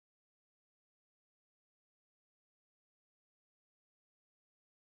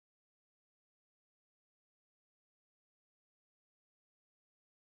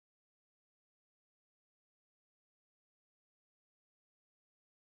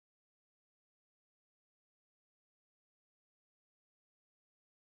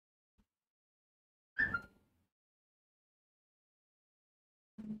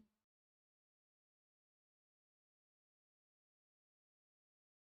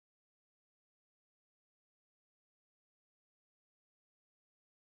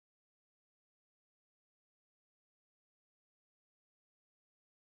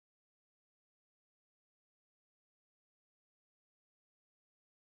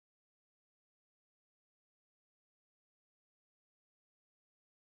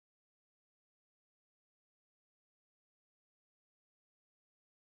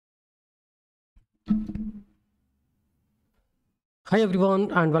Hi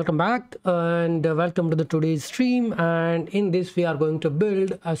everyone and welcome back and welcome to the today's stream, and in this we are going to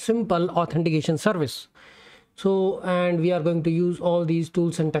build a simple authentication service. And we are going to use all these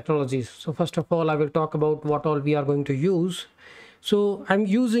tools and technologies. So first of all, I will talk about what all we are going to use. So I'm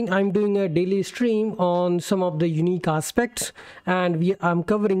doing a daily stream on some of the unique aspects, and I'm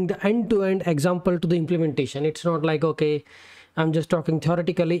covering the end-to-end example to the implementation. It's not like, okay, I'm just talking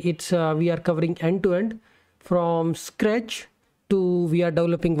theoretically. It's we are covering end-to-end from scratch to we are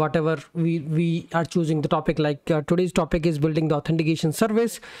developing whatever we are choosing the topic. Like today's topic is building the authentication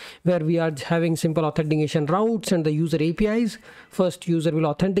service, where we are having simple authentication routes and the user APIs. First, user will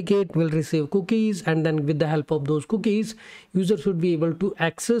authenticate, will receive cookies, and then with the help of those cookies, user should be able to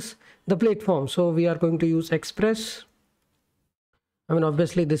access the platform. So we are going to use Express.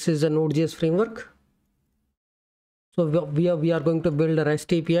 Obviously this is a Node.js framework. So we are going to build a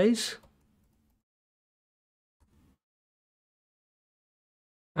REST APIs.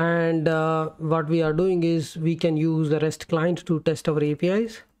 And what we are doing is we can use the REST client to test our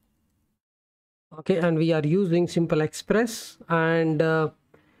APIs. Okay, and we are using simple Express, and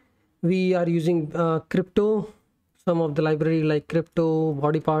we are using crypto, some of the library like crypto,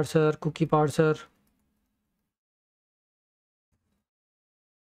 body parser, cookie parser.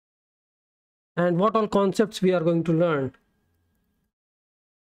 And what all concepts we are going to learn?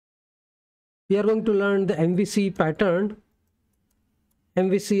 We are going to learn the MVC pattern,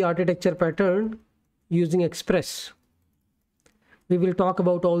 MVC architecture pattern using Express. We will talk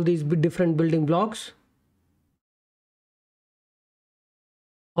about all these different building blocks,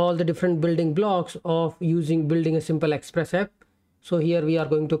 all the different building blocks of building a simple Express app. So here we are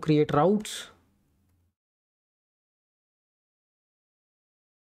going to create routes,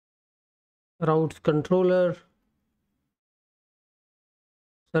 routes controller,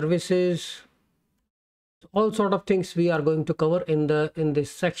 services, all sort of things we are going to cover in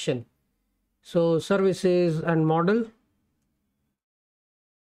this section. So services and model,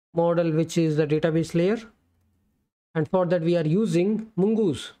 which is the database layer, and for that we are using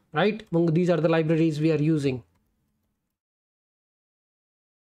Mongoose, right? These are the libraries we are using.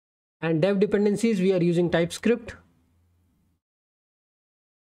 And dev dependencies, we are using Typescript,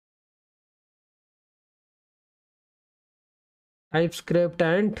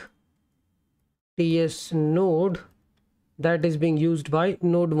 and TS node that is being used by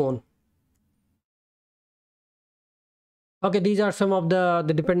NodeMon. Okay, these are some of the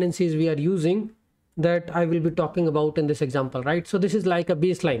dependencies we are using that I will be talking about in this example, right? So this is like a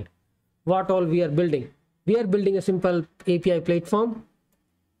baseline. What all we are building? We are building a simple API platform.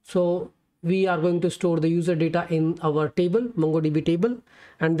 So we are going to store the user data in our table, Mongo DB table,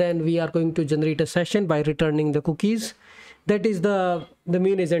 and then we are going to generate a session by returning the cookies. That is the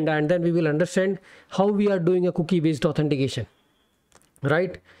main agenda, and then we will understand how we are doing a cookie based authentication,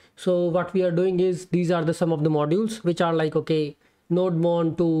 right? So what we are doing is these are some of the modules which are like, okay,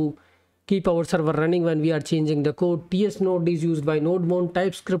 NodeMon to keep our server running when we are changing the code. TS node is used by NodeMon.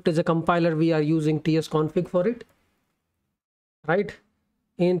 Typescript is a compiler, we are using tsconfig for it, right?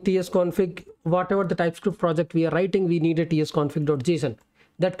 In tsconfig, whatever the TypeScript project we are writing, we need a tsconfig.json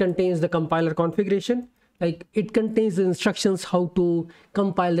that contains the compiler configuration. Like it contains the instructions how to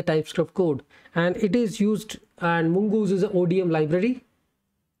compile the TypeScript code, and it is used, and Mongoose is an ODM library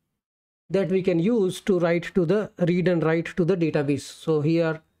that we can use to read and write to the database. So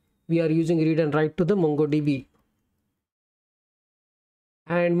here we are using read and write to the Mongo DB,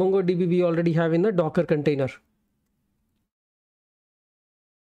 and Mongo DB we already have in the Docker container.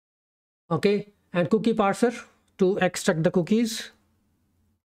 Okay, and cookie parser to extract the cookies.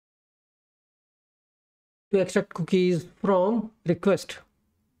 To extract cookies from request.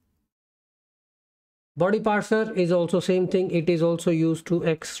 Body parser is also same thing. It is also used to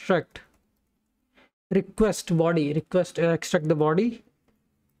extract extract the body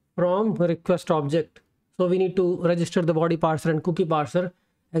from request object. So we need to register the body parser and cookie parser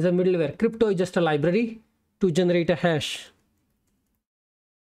as a middleware. Crypto is just a library to generate a hash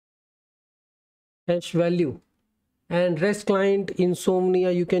value. And REST client,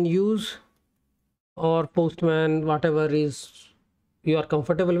 Insomnia you can use, or Postman, whatever is you are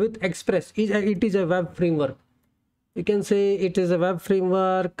comfortable with. Express it is a web framework. You can say it is a web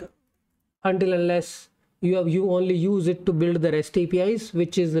framework until unless you only use it to build the REST APIs,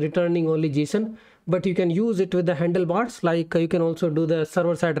 which is returning only JSON. But you can use it with the handlebars, like you can also do the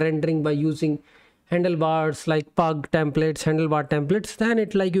server-side rendering by using handlebars like pug templates, handlebar templates. Then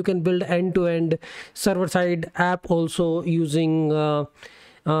it like you can build end-to-end server-side app also using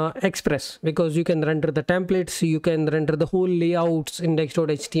Express, because you can render the templates, you can render the whole layouts,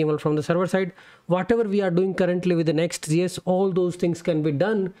 index.html from the server side. Whatever we are doing currently with the Next.js, all those things can be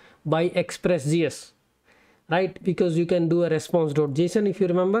done by Express.js, right? Because you can do a response.json, if you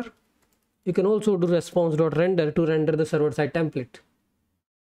remember. You can also do response.render to render the server side template,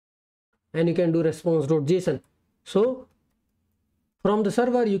 and you can do response.json. So from the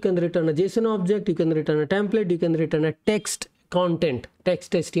server, you can return a JSON object, you can return a template, you can return a text content,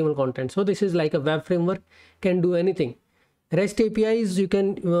 text HTML content. So this is like a web framework, can do anything. REST APIs, you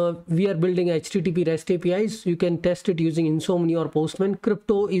can, we are building HTTP REST APIs. You can test it using Insomnia or Postman.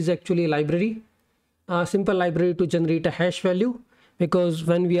 Crypto is actually a library, a simple library to generate a hash value, because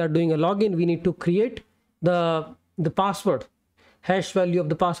when we are doing a login, we need to create the password. Hash value of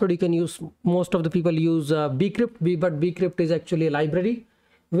the password you can use. Most of the people use bcrypt, but bcrypt is actually a library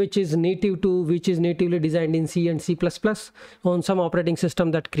which is natively designed in C and C++. On some operating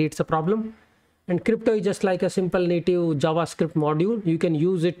system that creates a problem. And crypto is just like a simple native JavaScript module. You can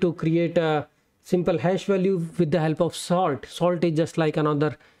use it to create a simple hash value with the help of salt. Salt is just like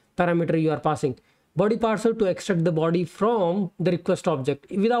another parameter you are passing. Body parser to extract the body from the request object.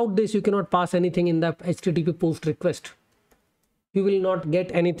 Without this, you cannot pass anything in the HTTP post request. You will not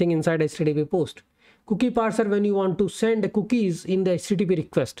get anything inside HTTP post. Cookie parser, when you want to send cookies in the HTTP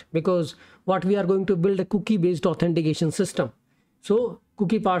request, because what we are going to build a cookie based authentication system. So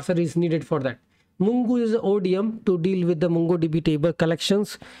cookie parser is needed for that. Mongoose is ODM to deal with the Mongo DB table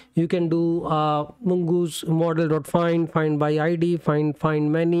collections. You can do Mongoose model.find, find by ID,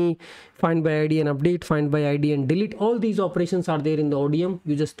 find many, find by ID and update, find by ID and delete. All these operations are there in the ODM.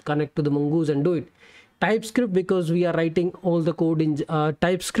 You just connect to the Mongoose and do it. Typescript, because we are writing all the code in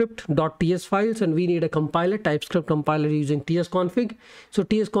typescript.ts files, and we need a compiler, TypeScript compiler using tsconfig. So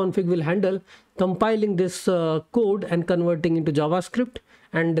tsconfig will handle compiling this code and converting into JavaScript,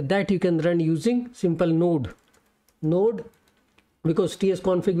 and that you can run using simple node, because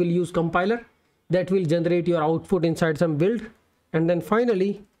tsconfig will use compiler that will generate your output inside some build. And then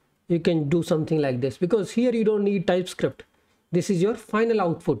finally you can do something like this, because here you don't need TypeScript. This is your final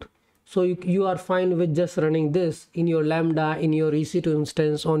output. So you are fine with just running this in your Lambda, in your EC2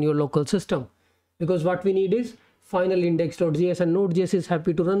 instance on your local system, because what we need is final index.js, and Node.js is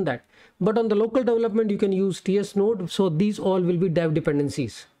happy to run that. But on the local development, you can use TS Node. So these all will be dev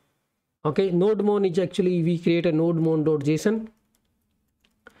dependencies. Okay, NodeMon is actually, we create a NodeMon.json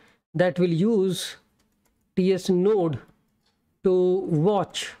that will use TS Node to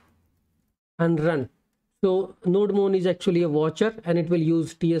watch and run. So NodeMon is actually a watcher, and it will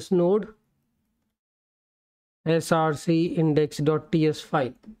use TS Node src index.ts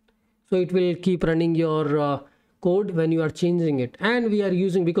file. So it will keep running your code when you are changing it. And we are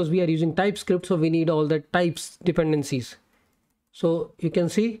using, because we are using TypeScript, so we need all the types dependencies. So you can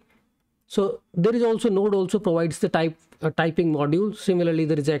see, so there is also Node also provides the typing module. Similarly,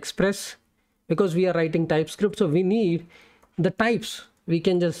 there is Express, because we are writing TypeScript, so we need the types. We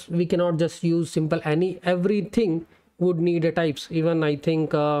cannot just use simple everything would need a types. Even I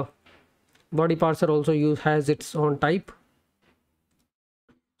think body parser also has its own type.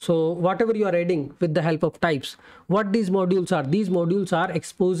 So whatever you are adding with the help of types, what these modules are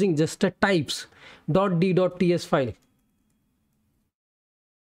exposing just a types .d.ts file,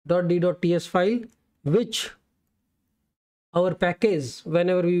 .d.ts file, which our package,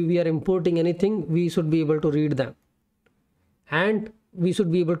 whenever we are importing anything, we should be able to read them, and we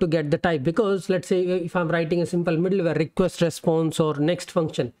should be able to get the type. Because let's say if I'm writing a simple middleware request response or next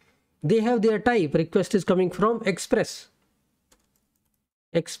function, they have their type. Request is coming from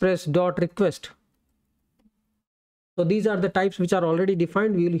express.request. So these are the types which are already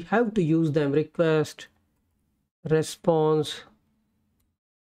defined. We will have to use them: request, response,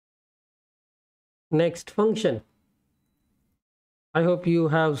 next function. I hope you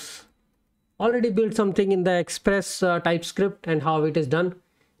have already built something in the Express TypeScript and how it is done.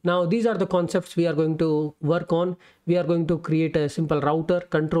 Now these are the concepts we are going to work on. We are going to create a simple router,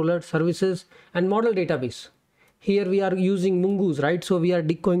 controller, services, and model database. Here we are using Mongoose, right? So we are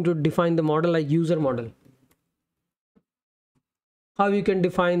going to define the model like user model. How you can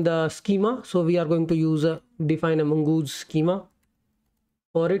define the schema? So we are going to define a Mongoose schema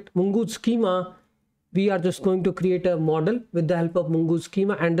for it. Mongoose schema, we are just going to create a model with the help of Mongoose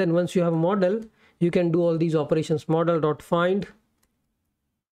schema, and then once you have a model, you can do all these operations. Model.find,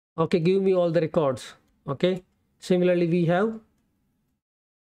 okay, give me all the records. Okay, similarly we have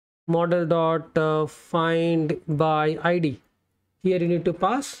model.find by ID. Here you need to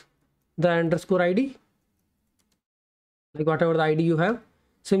pass the underscore ID, like whatever the ID you have.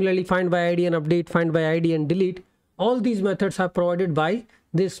 Similarly, find by ID and update, find by ID and delete. All these methods are provided by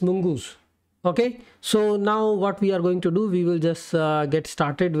this Mongoose. Okay, so now what we are going to do, we will just get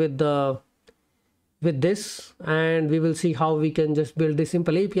started with this, and we will see how we can just build the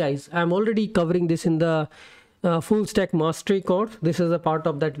simple APIs. I'm already covering this in the full stack mastery course. This is a part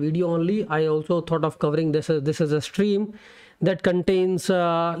of that video only. I also thought of covering this as a stream that contains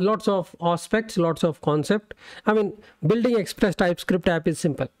lots of aspects, lots of concept. I mean, building Express TypeScript app is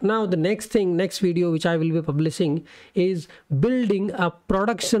simple. Now the next video which I will be publishing is building a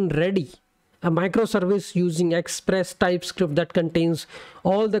production ready a microservice using Express TypeScript that contains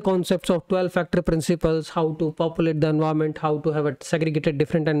all the concepts of 12 factor principles, how to populate the environment, how to have a segregated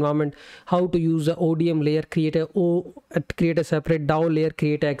different environment, how to use the ODM layer, create a separate DAO layer,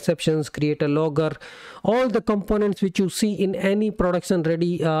 create exceptions, create a logger, all the components which you see in any production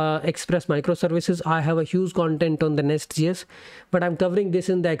ready Express microservices. I have a huge content on the Nest.js, but I'm covering this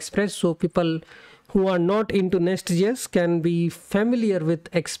in the Express, so people who are not into Nest.js can be familiar with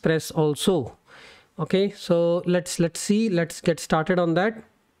Express also. Okay, so let's get started on that.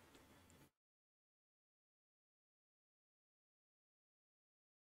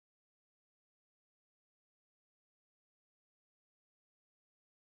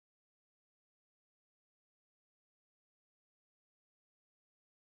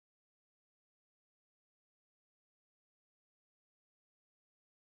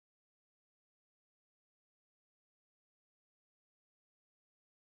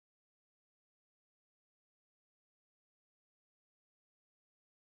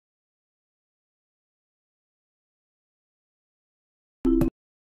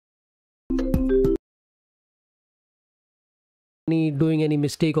 Doing any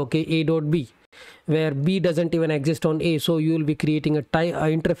mistake, okay, a dot b, where b doesn't even exist on a, so you will be creating a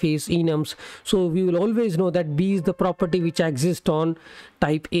interface enums, so we will always know that b is the property which exists on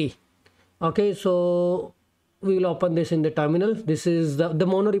type a. Okay, so we will open this in the terminal. This is the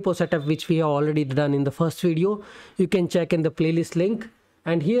monorepo setup which we have already done in the first video. You can check in the playlist link,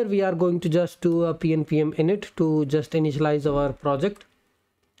 and here we are going to just do a PNPM init to just initialize our project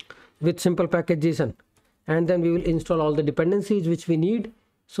with simple package.json, and then we will install all the dependencies which we need.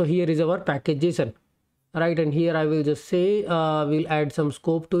 So here is our package.json, right? And here I will just say we'll add some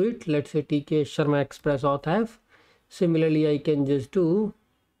scope to it. Let's say tk sharma express auth. Similarly, I can just do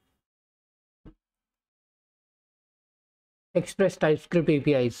Express TypeScript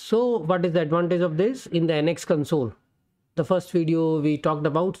APIs. So what is the advantage of this? In the NX console, the first video we talked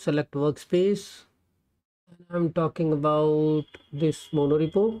about select workspace, I'm talking about this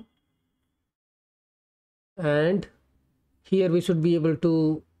monorepo, and here we should be able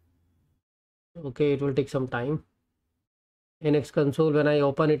to, okay, it will take some time. NX console, when I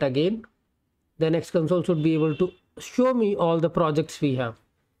open it again, the NX console should be able to show me all the projects we have.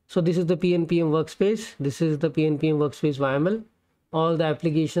 So this is the PNPM workspace, this is the PNPM workspace YAML, all the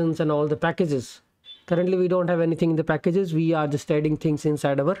applications and all the packages. Currently we don't have anything in the packages, we are just adding things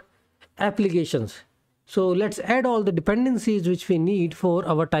inside our applications. So let's add all the dependencies which we need for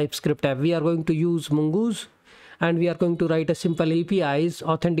our TypeScript app. We are going to use Mongoose, and we are going to write a simple APIs,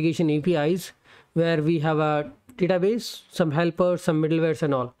 authentication APIs, where we have a database, some helpers, some middlewares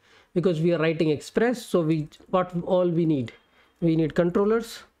and all. Because we are writing Express, so what all we need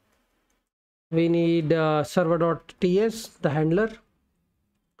controllers, we need server.ts, the handler,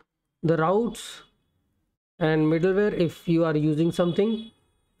 the routes and middleware if you are using something,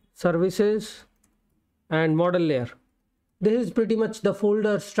 services, and model layer. This is pretty much the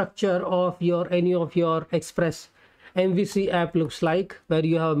folder structure of any of your Express MVC app looks like, where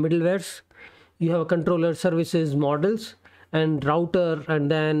you have middlewares, you have controller, services, models, and router,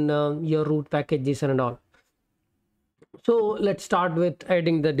 and then your root package.json and all. So let's start with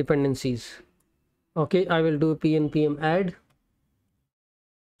adding the dependencies. Okay, I will do PNPM add.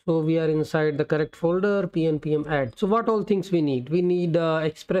 So we are inside the correct folder, PNPM add. So what all things we need? We need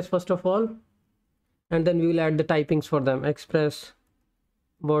Express first of all, and then we will add the typings for them. Express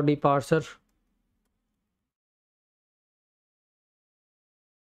body parser,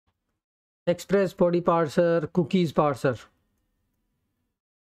 Express body parser, cookies parser.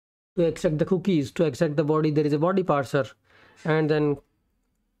 To extract the cookies, to extract the body, there is a body parser, and then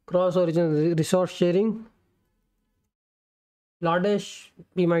cross origin resource sharing, Ladesh,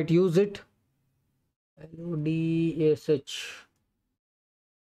 we might use it, LODSH,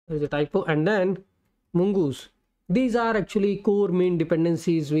 there is a typo, and then Mongoose. These are actually core main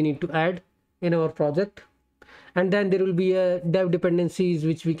dependencies we need to add in our project, and then there will be a dev dependencies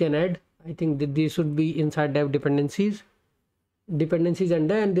which we can add. I think that these should be inside dev dependencies, and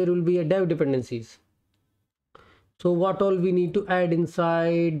then there will be a dev dependencies. So what all we need to add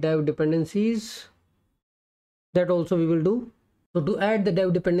inside dev dependencies, that also we will do. So to add the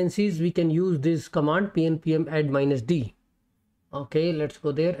dev dependencies, we can use this command pnpm add -d. Okay, let's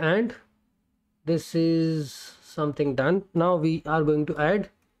go there, and this is something done. Now we are going to add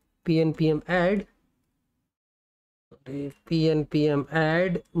pnpm add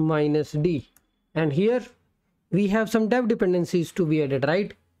 -d, and here we have some dev dependencies to be added.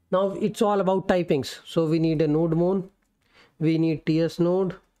 Right now it's all about typings, so we need a node mon, we need ts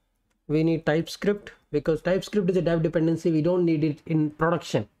node, we need TypeScript, because TypeScript is a dev dependency, we don't need it in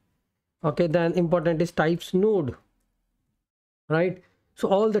production. Okay, then important is types node, right? So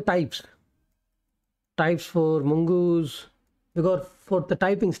all the types for Mongoose, because for the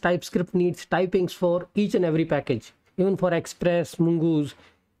typings, TypeScript needs typings for each and every package. Even for Express, Mongoose,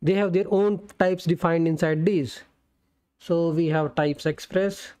 they have their own types defined inside these. So we have types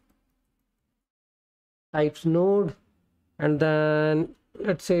express, types node, and then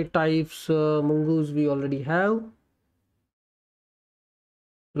let's say types Mongoose we already have.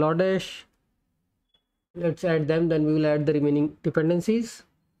 Lodash, let's add them, then we will add the remaining dependencies.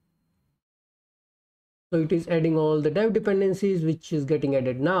 So it is adding all the dev dependencies which is getting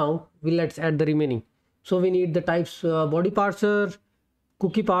added. Now let's add the remaining. So we need the types body parser,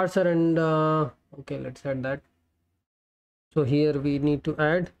 cookie parser, and okay, let's add that. So here we need to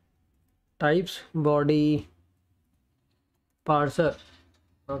add types body parser.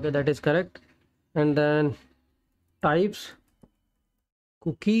 Okay, that is correct. And then types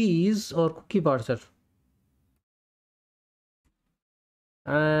cookies or cookie parser,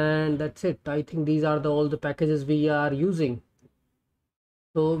 and that's it. I think these are all the packages we are using.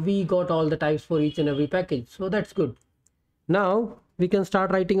 So we got all the types for each and every package, so that's good. Now we can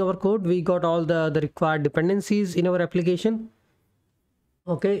start writing our code. We got all the required dependencies in our application.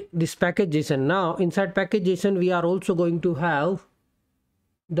 Okay, this package.json. Now inside package.json we are also going to have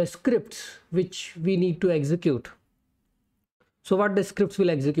the scripts which we need to execute. So what the scripts will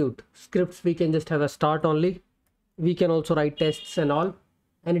execute? Scripts, we can just have a start only. We can also write tests and all,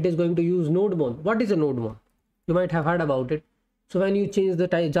 and it is going to use node mon. What is a node mon? You might have heard about it. So when you change the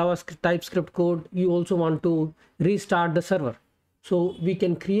JavaScript TypeScript code, you also want to restart the server. So we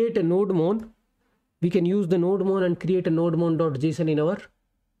can create a node mon. We can use the node mon and create a node mon.json in our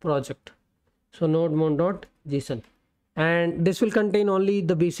project. So node mon.json, and this will contain only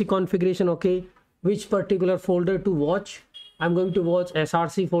the basic configuration. Okay, which particular folder to watch? I'm going to watch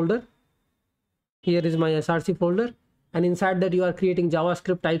src folder. Here is my src folder, and inside that you are creating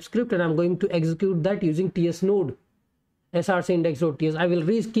JavaScript TypeScript, and I'm going to execute that using ts node src index.ts. I will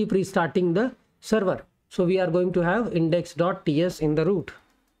keep restarting the server. So we are going to have index.ts in the root.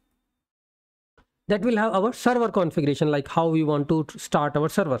 That will have our server configuration, like how we want to start our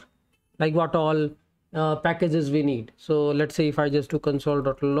server, like what all packages we need. So let's say if I just do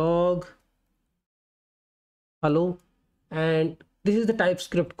console.log hello, and this is the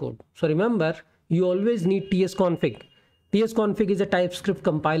TypeScript code. So remember, you always need tsconfig. Tsconfig is a TypeScript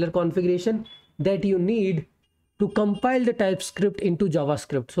compiler configuration that you need to compile the TypeScript into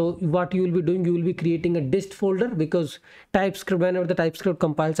JavaScript. So what you will be doing, you will be creating a dist folder, because TypeScript, whenever the TypeScript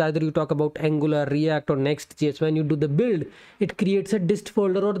compiles, either you talk about Angular, React, or Next.js, when you do the build, it creates a dist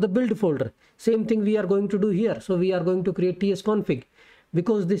folder or the build folder. Same thing we are going to do here. So we are going to create tsconfig,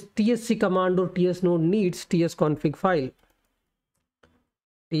 because this tsc command or ts node needs tsconfig file.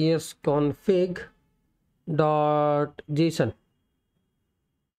 tsconfig.json.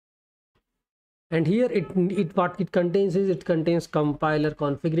 And here what it contains is, it contains compiler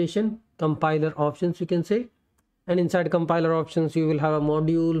configuration, compiler options you can say, and inside compiler options you will have a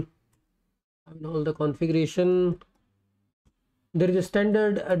module and all the configuration. There is a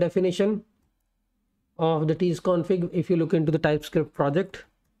standard definition of the tsconfig if you look into the TypeScript project.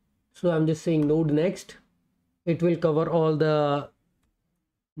 So I'm just saying node next. It will cover all the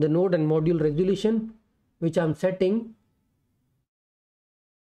node and module resolution, which I'm setting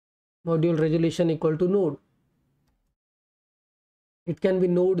module resolution equal to node. It can be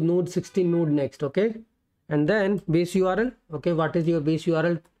node 16, node next. Okay, and then base URL. Okay, what is your base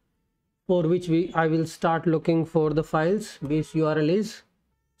URL for which I will start looking for the files? Base URL is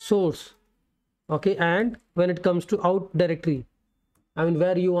source. Okay, and when it comes to out directory, I mean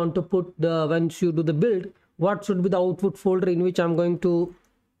where you want to put the, once you do the build, what should be the output folder in which I'm going to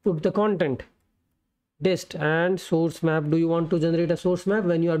put the content? Dist. And source map, do you want to generate a source map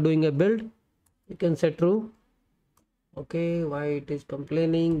when you are doing a build? You can set true. Okay, why it is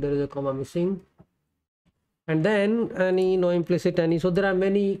complaining? There is a comma missing. And then any, no implicit any. So there are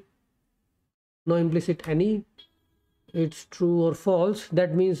many no implicit any. It's true or false.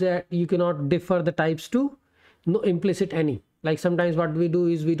 That means that you cannot differ the types to no implicit any. Like sometimes what we do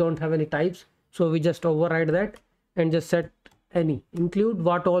is we don't have any types, so we just override that and just set any. Include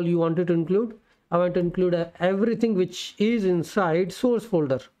what all you wanted to include. I want to include everything which is inside source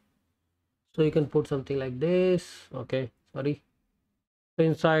folder. So you can put something like this. Okay, sorry. So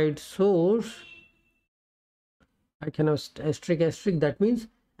inside source, I can have asterisk. That means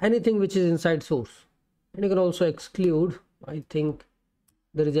anything which is inside source. And you can also exclude. I think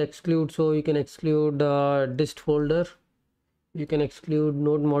there is exclude, so you can exclude dist folder. You can exclude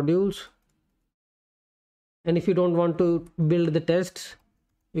node modules. And if you don't want to build the tests,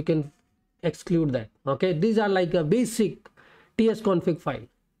 you can exclude that. Okay, these are like a basic tsconfig file.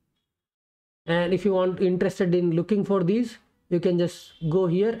 And if you want interested in looking for these, you can just go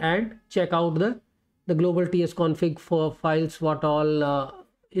here and check out the global tsconfig for files, what all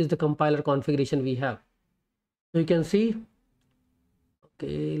is the compiler configuration we have. So you can see,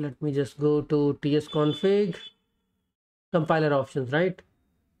 okay, let me just go to tsconfig compiler options, right?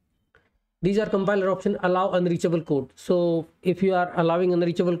 These are compiler option, allow unreachable code. So if you are allowing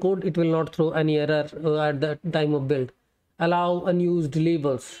unreachable code, it will not throw any error at the time of build. Allow unused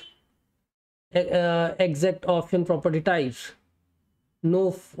labels, exact option property types,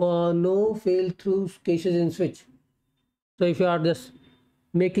 no fail through cases in switch. So if you are just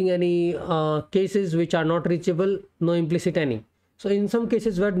making any cases which are not reachable, no implicit any. So in some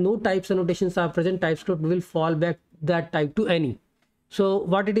cases where no types annotations are present, TypeScript will fall back that type to any. So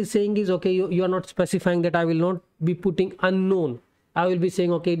what it is saying is, okay, you are not specifying that I will not be putting unknown. I will be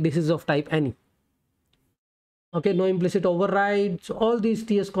saying, okay, this is of type any. Okay, no implicit override. So all these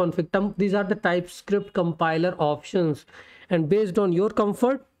tsconfig, these are the TypeScript compiler options. And based on your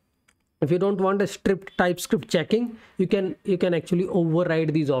comfort, if you don't want a strict TypeScript checking, you can actually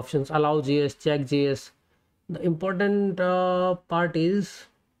override these options. Allow JS, check JS. The important part is,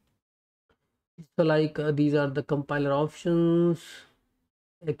 so like these are the compiler options.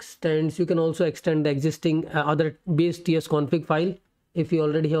 Extends, you can also extend the existing other base tsconfig file if you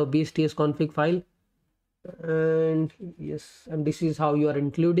already have a base tsconfig file. And yes, and this is how you are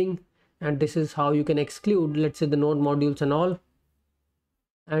including, and this is how you can exclude, let's say, the node modules and all.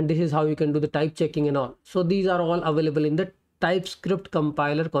 And this is how you can do the type checking and all. So these are all available in the TypeScript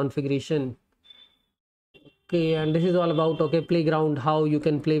compiler configuration. Okay, and this is all about, okay, playground, how you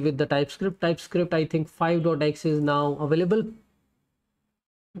can play with the TypeScript. TypeScript, I think 5.x is now available.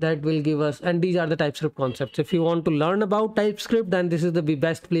 That will give us, and these are the TypeScript concepts. If you want to learn about TypeScript, then this is the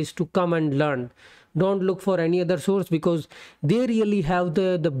best place to come and learn. Don't look for any other source, because they really have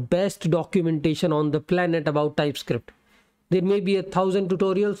the best documentation on the planet about TypeScript. There may be 1,000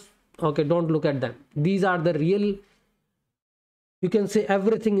 tutorials. Okay, don't look at them. These are the real, you can say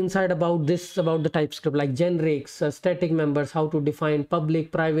everything inside about this, about the TypeScript, like generics, static members, how to define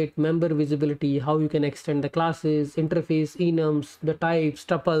public, private, member visibility, how you can extend the classes, interface, enums, the types,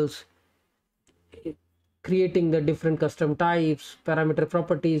 tuples, creating the different custom types, parameter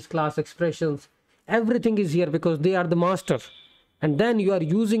properties, class expressions. Everything is here because they are the master. And then you are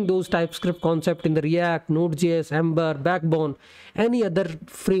using those TypeScript concept in the React, Node.js, Ember, Backbone, any other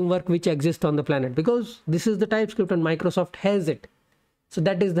framework which exists on the planet, because this is the TypeScript and Microsoft has it. So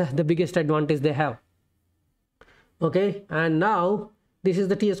that is the biggest advantage they have. Okay, and now this is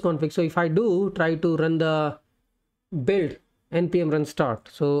the tsconfig. So if I do try to run the build, npm run start.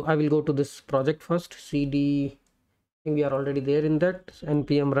 So I will go to this project first, cd, I think we are already there in that,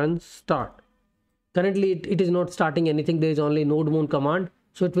 npm run start. Currently it is not starting anything, there is only node-moon command.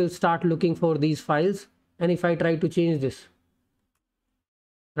 So it will start looking for these files, and if I try to change this,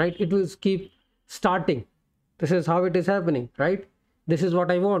 right, it will keep starting. This is how it is happening, right? This is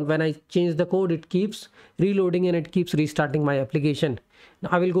what I want. When I change the code, it keeps reloading and it keeps restarting my application. Now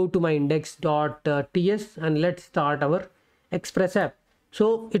I will go to my index.ts and let's start our Express app.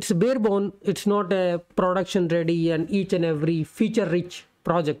 So it's bare bone, it's not a production ready and each and every feature rich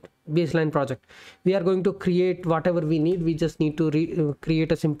project, baseline project. We are going to create whatever we need. We just need to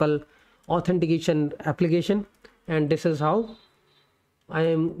create a simple authentication application, and this is how I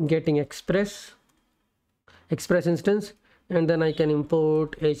am getting Express instance. And then I can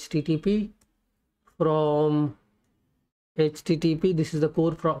import HTTP from HTTP. This is the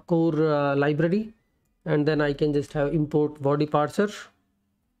core library, and then I can just have import body parser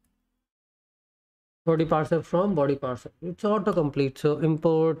from body parser. It's autocomplete. So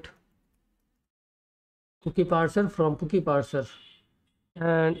import cookie parser from cookie parser,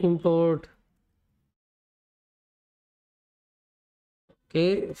 and import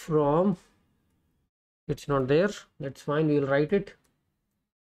from, it's not there, that's fine, we will write it.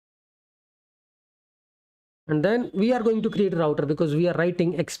 And then we are going to create a router because we are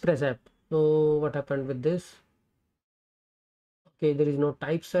writing Express app. So what happened with this? Okay, there is no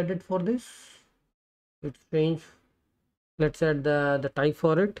types added for this. It's strange. let's add the type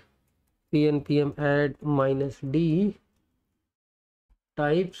for it. PNPM add -d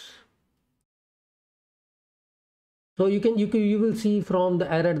types. So you will see from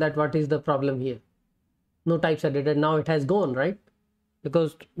the error that what is the problem here. No types added, and now it has gone, right?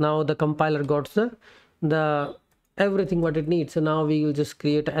 Because now the compiler got the everything what it needs. So now we will just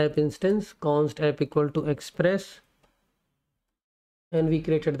create app instance, const app equal to express, and we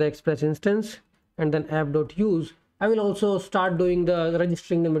created the express instance, and then app.use. I will also start doing the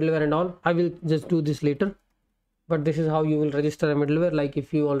registering the middleware and all. I will just do this later, but this is how you will register a middleware. Like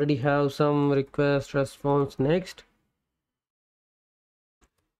if you already have some request response next.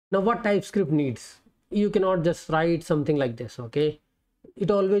 Now what TypeScript needs, you cannot just write something like this. Okay, it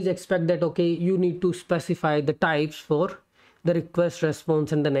always expect that okay, you need to specify the types for the request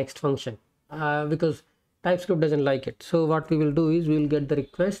response and the next function, because TypeScript doesn't like it. So what we will do is we will get the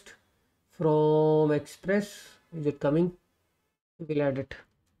request from express. Is it coming? We will add it,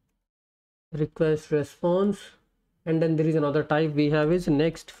 request response, and then there is another type we have is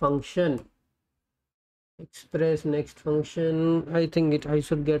next function. Express next function. I think I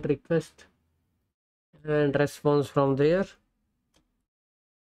should get request and response from there.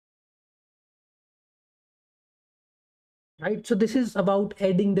 Right, so this is about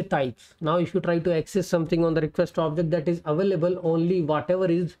adding the types. Now if you try to access something on the request object, that is available only whatever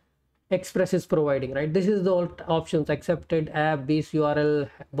is Express is providing, right? This is the all options: accepted, app, base URL,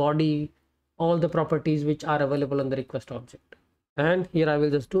 body, all the properties which are available on the request object. And here I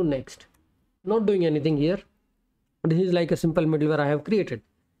will just do next. Not doing anything here. This is like a simple middleware I have created.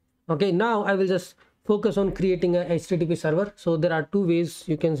 Okay, now I will just focus on creating a HTTP server. So there are two ways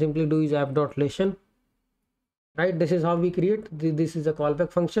you can simply do is app.listen. Right, this is how we create. This is a callback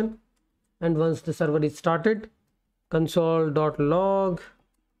function, and once the server is started, console.log,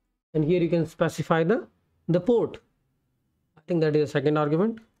 and here you can specify the port. I think that is a second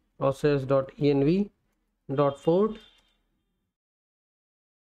argument, process.env.port.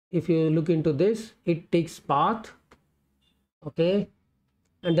 If you look into this, it takes path. Okay,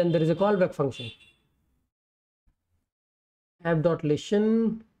 and then there is a callback function,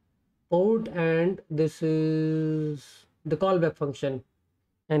 app.listen port, and this is the callback function,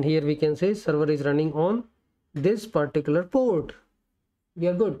 and here we can say server is running on this particular port. We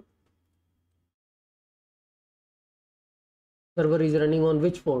are good. Server is running on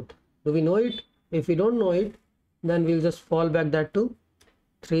which port? Do we know it? If we don't know it, then we'll just fall back that to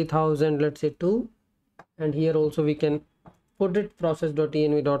 3000, let's say 2, and here also we can put it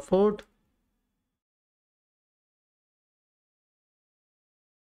process.env.port.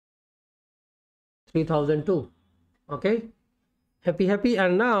 3002. Okay, happy.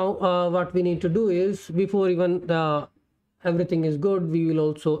 And now what we need to do is, before even everything is good, we will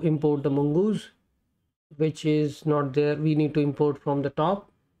also import the Mongoose, which is not there. We need to import from the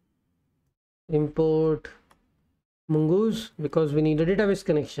top, import Mongoose, because we need a database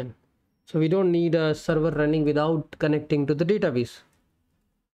connection. So we don't need a server running without connecting to the database.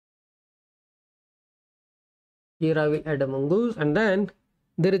 Here I will add a Mongoose, and then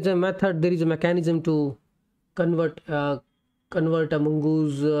there is a method, there is a mechanism to convert a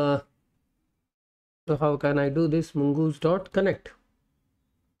Mongoose. So how can I do this? Mongoose.connect,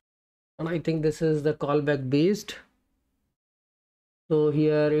 and I think this is the callback based. So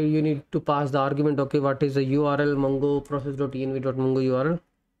here you need to pass the argument. Okay, what is the URL? Mongo process.env.mongo URL.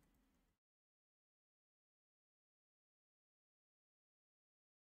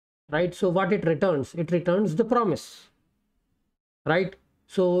 Right, so what it returns? It returns the promise, right?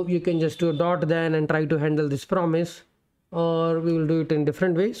 So you can just do a dot then and try to handle this promise, or we will do it in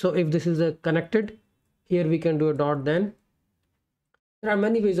different way. So if this is a connected, here we can do a dot then. There are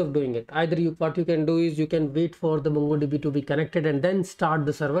many ways of doing it. Either what you can do is you can wait for the MongoDB to be connected and then start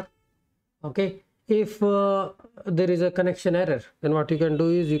the server. Okay, if there is a connection error, then what you can do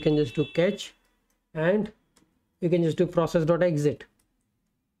is you can just do catch, and you can just do process.exit.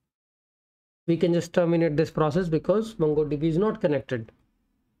 We can just terminate this process because MongoDB is not connected.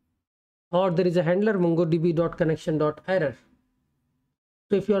 Or there is a handler mongodb.connection.error.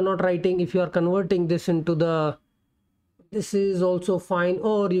 So if you are not writing, if you are converting this into the, this is also fine,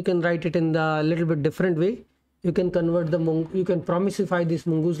 or you can write it in the little bit different way. You can convert you can promisify this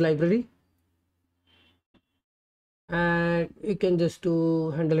Mongoose library, and you can just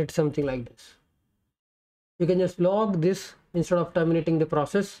handle it something like this. You can just log this instead of terminating the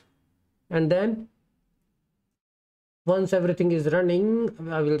process, and then once everything is running,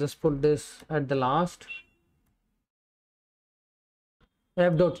 I will just put this at the last,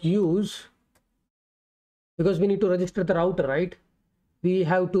 app.use, because we need to register the router, right? We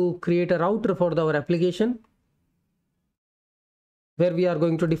have to create a router for our application. where we are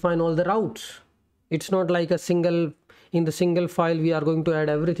going to define all the routes. It's not like a single, in the single file we are going to add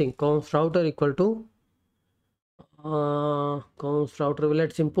everything. Const router equal to const router.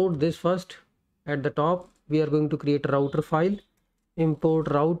 Let's import this first. At the top we are going to create a router file. Import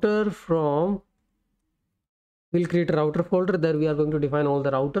router from, we'll create a router folder. There we are going to define all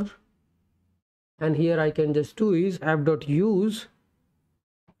the router, and here I can just do is app.use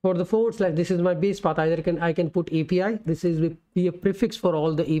for the forward slash. This is my base path. I can put API. This is be a prefix for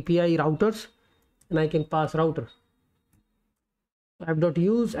all the API routers, and I can pass router.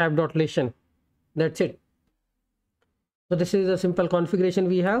 App.use, app.listen. That's it. So this is a simple configuration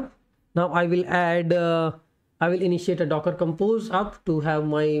we have. Now I will add, I will initiate a Docker Compose up to have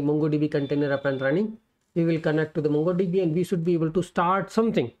my MongoDB container up and running. We will connect to the MongoDB and we should be able to start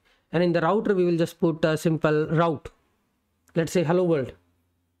something. And in the router, we will just put a simple route. Let's say hello world.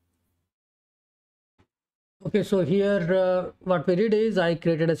 Okay, so here what we did is I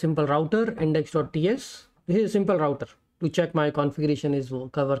created a simple router, index.ts. This is a simple router to check my configuration is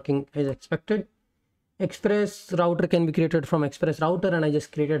working as expected. Express router can be created from express router, and I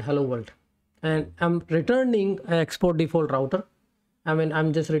just created hello world. And I'm returning export default router. I mean,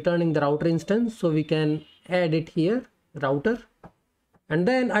 I'm just returning the router instance, so we can add it here, router. And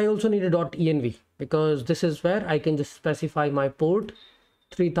then I also need a .env, because this is where I can just specify my port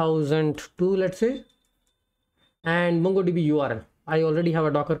 3002, let's say, and MongoDB URL. I already have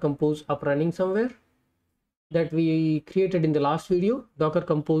a Docker Compose up running somewhere that we created in the last video. Docker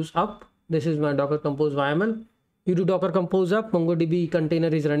Compose up. This is my Docker Compose YAML. You do Docker Compose up, MongoDB container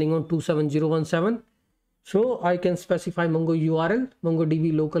is running on 27017. So I can specify Mongo URL,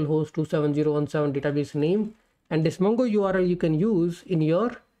 MongoDB localhost 27017 database name. And this Mongo URL you can use in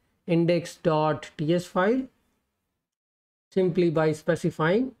your index.ts file simply by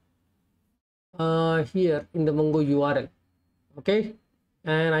specifying here in the Mongo URL. Okay,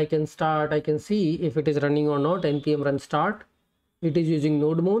 and I can see if it is running or not. npm run start. It is using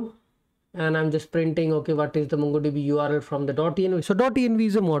node mode, and I'm just printing, okay, what is the MongoDB URL from the .env. So .env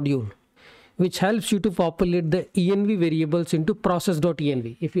is a module which helps you to populate the env variables into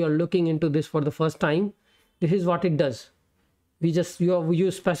process.env. If you are looking into this for the first time, this is what it does.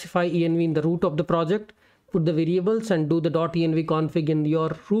 You specify env in the root of the project, put the variables and do the .env config in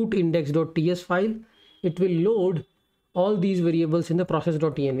your root index.ts file. It will load all these variables in the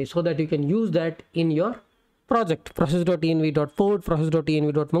process.env so that you can use that in your project. Process.env.port,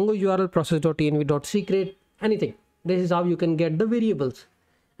 process.env.mongo URL, process.env.secret, anything. This is how you can get the variables.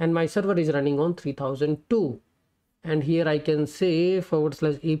 And my server is running on 3002. And here I can say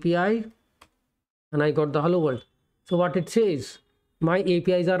 /API, and I got the hello world. So what it says, my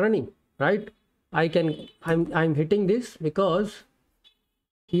APIs are running, right? I'm hitting this because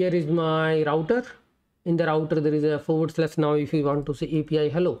here is my router. In the router there is a / now if you want to say API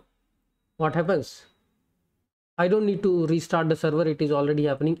hello, what happens? I don't need to restart the server, it is already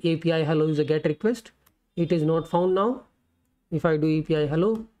happening. API hello is a GET request. It is not found now. If I do API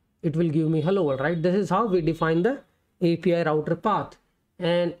hello, it will give me hello world, right? This is how we define the API router path.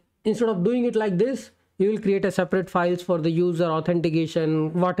 And instead of doing it like this, you will create a separate files for the user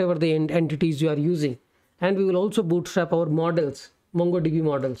authentication, whatever the entities you are using. And we will also bootstrap our models, MongoDB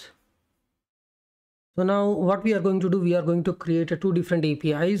models. So now what we are going to do, we are going to create two different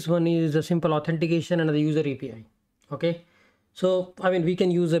APIs. One is a simple authentication and the user API. Okay. So, I mean, we can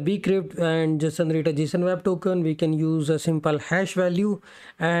use a bcrypt and just generate a JSON web token. We can use a simple hash value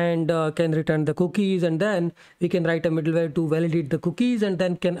and can return the cookies. And then we can write a middleware to validate the cookies and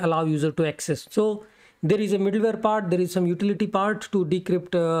then can allow user to access. So there is a middleware part. There is some utility part to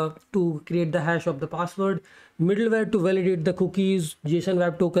decrypt, to create the hash of the password, middleware to validate the cookies, JSON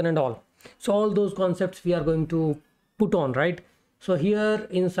web token and all. So all those concepts we are going to put on, right? So here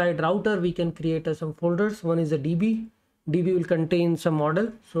inside router, we can create some folders. One is a DB. DB will contain some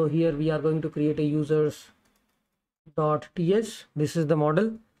model. So here we are going to create a users.ts. This is the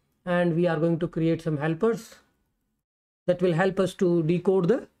model. And we are going to create some helpers that will help us to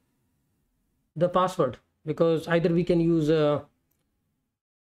decode the password, because either we can use a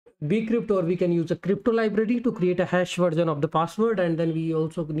bcrypt or we can use a crypto library to create a hash version of the password. And then we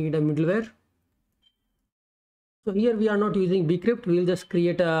also need a middleware. So here we are not using bcrypt. We'll just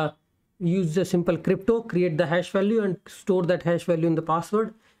use a simple crypto, create the hash value and store that hash value in the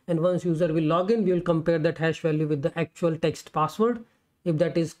password. And once user will log in, we will compare that hash value with the actual text password. If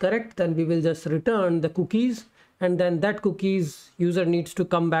that is correct, then we will just return the cookies, and then that cookies user needs to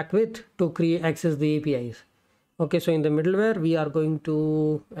come back with to access the APIs. Okay, so in the middleware, we are going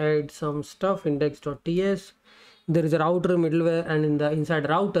to add some stuff, index.ts. There is a router middleware, and in the inside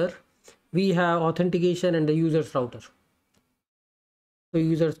router, we have authentication and the users router. So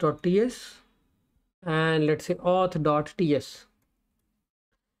users.ts and let's say auth.ts.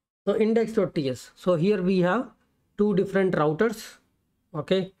 So index.ts. So here we have two different routers.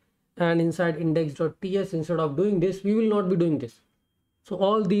 Okay. And inside index.ts, instead of doing this, we will not be doing this. So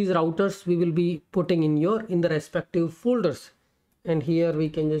all these routers we will be putting in the respective folders. And here we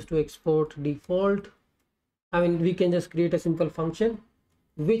can just do export default. I mean, we can just create a simple function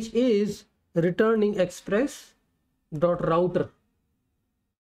which is returning express.router.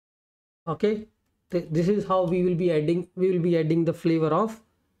 Okay. This is how we will be adding the flavor of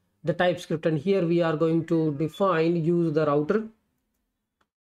the TypeScript, and here we are going to define use the router.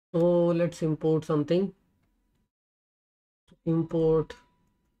 So let's import something. Import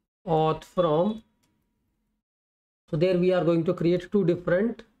auth from. So there we are going to create two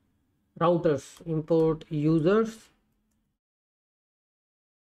different routers. Import users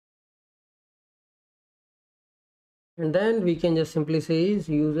and then we can just simply say is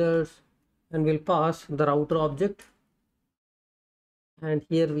users and we'll pass the router object. And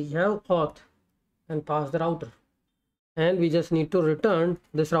here we have auth and pass the router, and we just need to return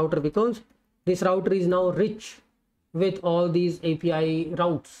this router because this router is now rich with all these API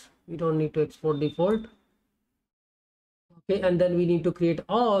routes. We don't need to export default. Okay, and then we need to create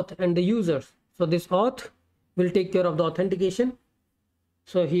auth and the users. So this auth will take care of the authentication.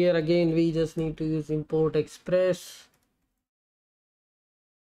 So here again we just need to use import express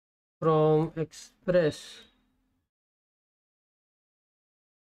from express.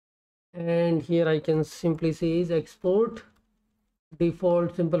 And here I can simply say is export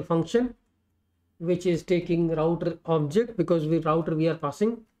default simple function, which is taking router object because router we are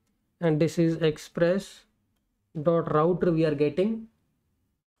passing, and this is express dot router we are getting.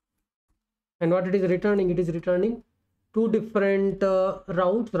 And what it is returning? It is returning two different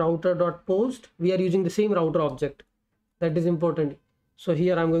routes. Router dot post, we are using the same router object. That is important. So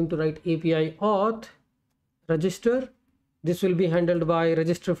here I'm going to write API auth register. This will be handled by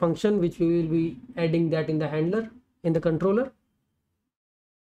register function, which we will be adding that in the handler in the controller.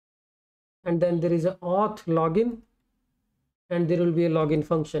 And then there is a auth login, and there will be a login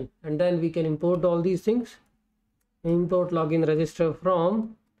function, and then we can import all these things. Import login register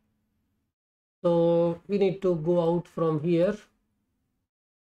from. So we need to go out from here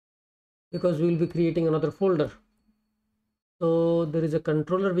because we will be creating another folder. So there is a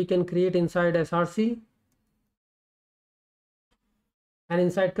controller we can create inside src, and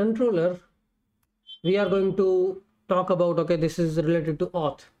inside controller we are going to talk about, okay, this is related to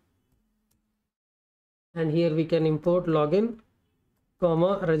auth, and here we can import login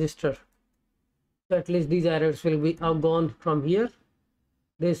comma register. So at least these errors will be gone from here.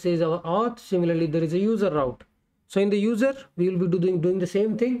 This is our auth. Similarly, there is a user route. So in the user we will be doing the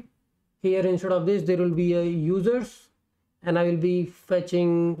same thing. Here instead of this there will be a users, and I will be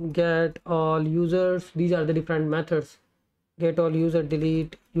fetching get all users. These are the different methods: get all user,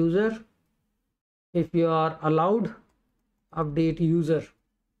 delete user, if you are allowed, update user.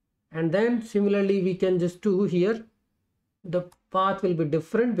 And then similarly we can just do here, the path will be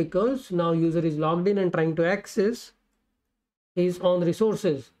different because now user is logged in and trying to access is on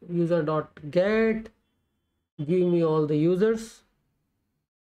resources. User dot get, give me all the users.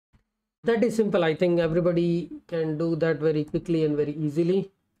 That is simple. I think everybody can do that very quickly and very easily.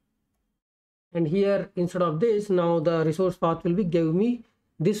 And here instead of this, now the resource path will be give me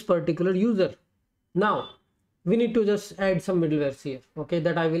this particular user. Now we need to just add some middlewares here. Okay,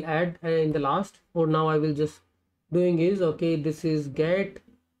 that I will add in the last. For now I will just doing is, okay, this is get.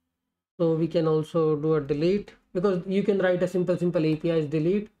 So we can also do a delete, because you can write a simple APIs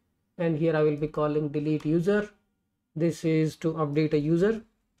delete, and here I will be calling delete user. This is to update a user,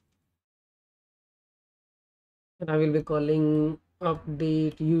 and I will be calling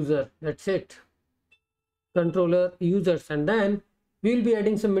update user. That's it. Controller users, and then we will be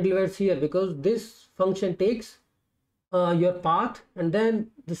adding some middlewares here because this function takes your path, and then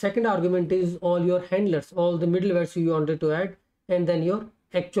the second argument is all your handlers, all the middlewares you wanted to add, and then your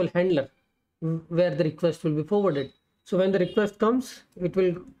actual handler where the request will be forwarded. So when the request comes, it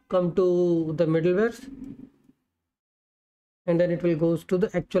will come to the middlewares, and then it will goes to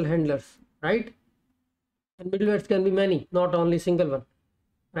the actual handlers, right? And middlewares can be many, not only single one,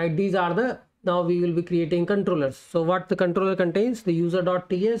 right? These are the, now we will be creating controllers. So what the controller contains, the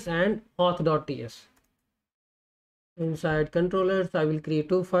user.ts and auth.ts. Inside controllers I will create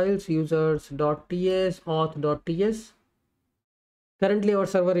two files, users.ts, auth.ts. Currently our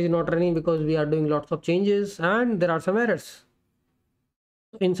server is not running because we are doing lots of changes and there are some errors.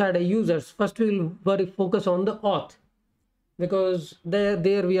 Inside a users, first we will focus on the auth, because there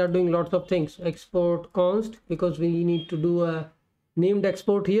we are doing lots of things. Export const, because we need to do a named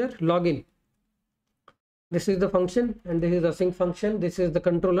export here, login. This is the function, and this is the sync function. This is the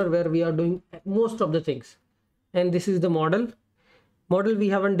controller where we are doing most of the things. And this is the model. Model we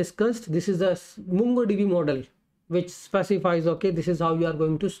haven't discussed. This is the Mongo DB model, which specifies, okay, this is how you are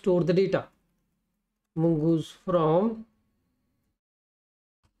going to store the data. Mongoose from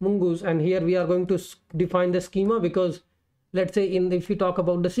Mongoose, and here we are going to define the schema, because let's say if we talk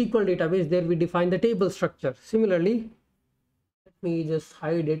about the SQL database, there we define the table structure. Similarly, let me just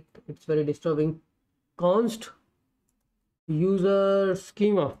hide it, it's very disturbing. Const user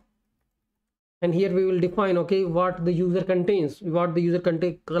schema, and here we will define, okay, what the user contains, what the user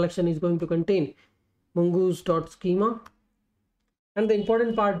collection is going to contain. Mongoose.schema. And the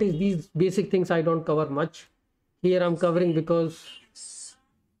important part is these basic things I don't cover much. Here I'm covering because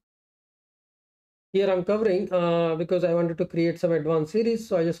I wanted to create some advanced series,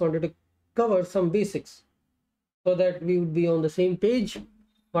 so I just wanted to cover some basics so that we would be on the same page.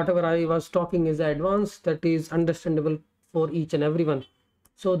 Whatever I was talking is advanced, that is understandable for each and everyone.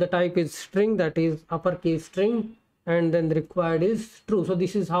 So the type is string, that is uppercase string, and then the required is true. So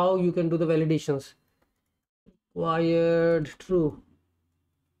this is how you can do the validations. Required true.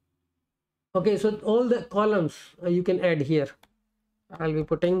 Okay, so all the columns you can add here. I'll be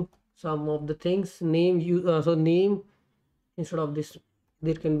putting some of the things. Name, so name, instead of this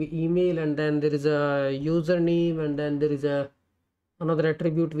there can be email, and then there is a username, and then there is another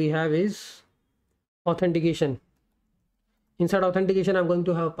attribute we have is authentication. Inside authentication I'm going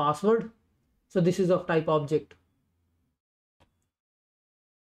to have a password, so this is of type object.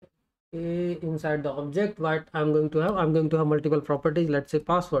 Okay, inside the object, what I'm going to have multiple properties. Let's say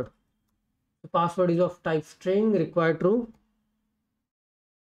password. The password is of type string, required true.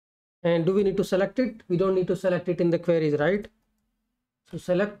 And do we need to select it? We don't need to select it in the queries, right? So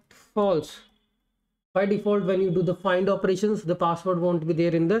select false. By default, when you do the find operations, the password won't be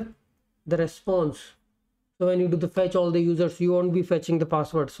there in the response. So when you do the fetch all the users, you won't be fetching the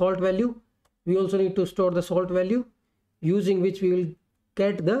password. Salt value, we also need to store the salt value, using which we will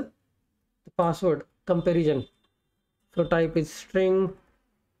get the password comparison. So type is string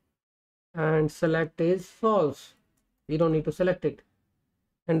and select is false. We don't need to select it.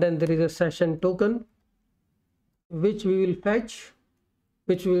 And then there is a session token, which we will fetch,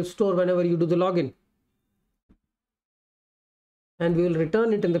 which we will store whenever you do the login. And we will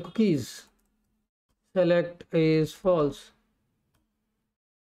return it in the cookies. Select is false.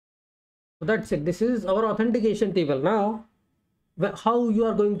 So that's it. This is our authentication table. Now, how you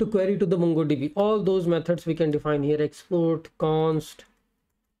are going to query to the MongoDB? All those methods we can define here. Export, const,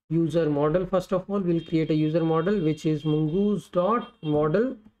 user model. First of all, we'll create a user model, which is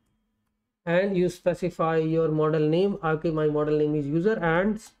mongoose.model, and you specify your model name. Okay, my model name is user,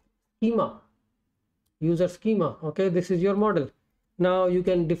 and schema, user schema. Okay, this is your model. Now you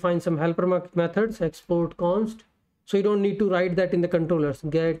can define some helper methods, export const. So you don't need to write that in the controllers.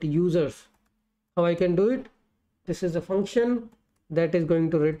 Get users. How I can do it? This is a function that is going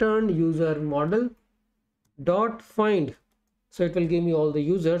to return user model dot find. So it will give me all the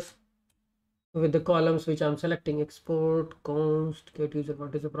users with the columns which I'm selecting. Export const get user.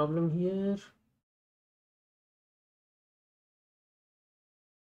 What is the problem here?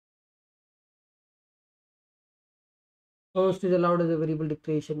 Const is allowed as a variable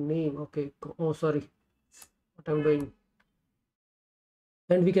declaration name. Okay. Oh, sorry. What I'm doing.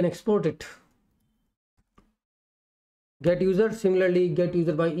 And we can export it. Get user. Similarly, get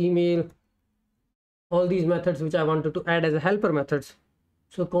user by email. All these methods which I wanted to add as a helper methods.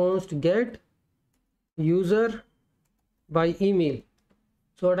 So const get user by email.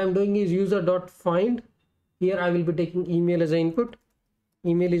 So what I'm doing is user.find. Here I will be taking email as an input.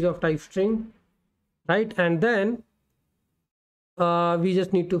 Email is of type string, right? And then we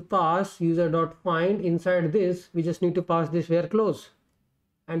just need to pass user.find. Inside this, we just need to pass this where close.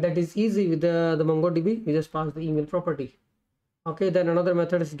 And that is easy with the MongoDB. We just pass the email property. Okay, then another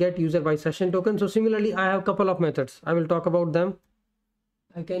method is get user by session token. So similarly, I have a couple of methods. I will talk about them.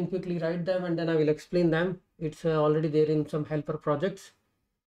 I can quickly write them and then I will explain them. It's already there in some helper projects.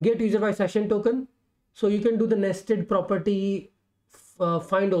 Get user by session token. So you can do the nested property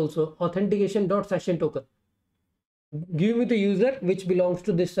find also. Authentication.session token. Give me the user which belongs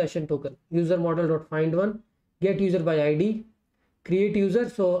to this session token. User model.find one. Get user by ID. Create user.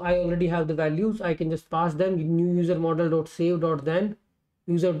 So I already have the values. I can just pass them. New user model.save.then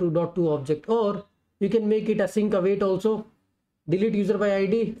user2.to object. Or you can make it async await also. Delete user by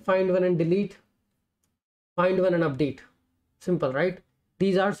ID. Find one and delete. Find one and update. Simple, right?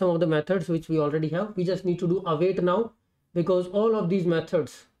 These are some of the methods which we already have. We just need to do await now, because all of these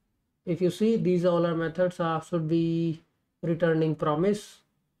methods, if you see, these all our methods should be returning promise.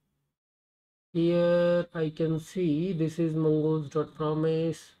 Here I can see this is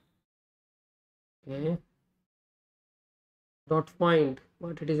mongoose.promise. Okay, dot find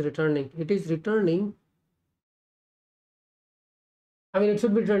what it is returning. It is returning, I mean, it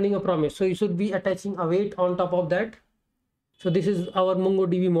should be returning a promise, so you should be attaching await on top of that. So this is our Mongo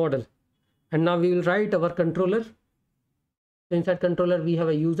DB model, and now we will write our controller. Inside controller we have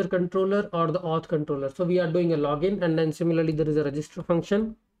a user controller or the auth controller. So we are doing a login, and then similarly there is a register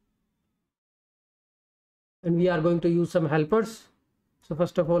function, and we are going to use some helpers. So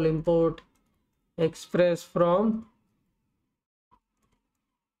first of all, import express from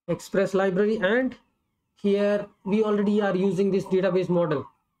express library, and here we already are using this database model,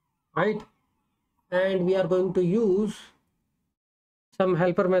 right? And we are going to use some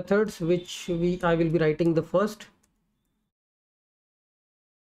helper methods, which I will be writing the first.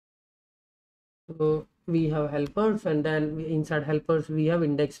 So we have helpers, and then inside helpers we have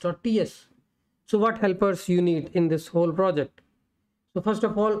index.ts. So what helpers you need in this whole project? So first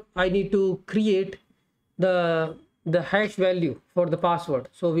of all, I need to create the hash value for the password.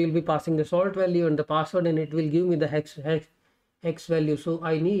 So we will be passing the salt value and the password, and it will give me the hex value. So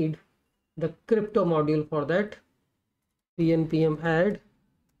I need the crypto module for that. PNPM add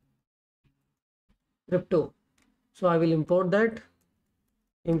crypto. So I will import that.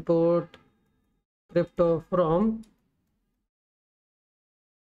 Import crypto from,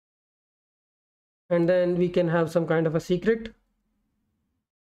 and then we can have some kind of a secret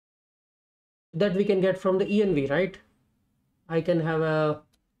that we can get from the env, right? I can have a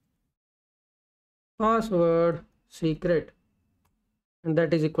password secret, and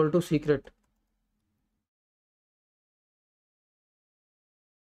that is equal to secret.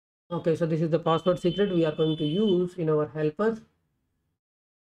 Okay, so this is the password secret we are going to use in our helper.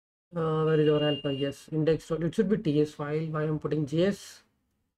 Where is our helper? Yes, index. It should be ts file. Why I'm putting js?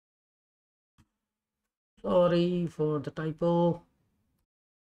 Sorry for the typo.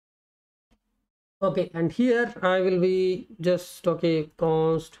 Okay, and here I will be just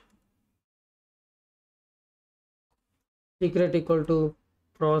const secret equal to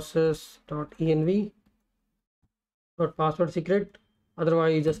process.env password secret.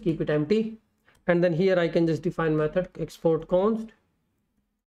 Otherwise just keep it empty, and then here I can just define method export const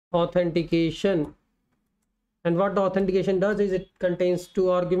authentication. And what the authentication does is it contains two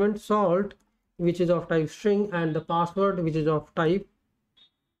arguments, salt, which is of type string, and the password, which is of type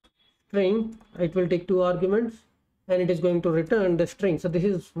string. It will take two arguments, and it is going to return the string. So this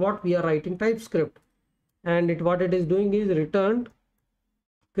is what we are writing TypeScript, and what it is doing is return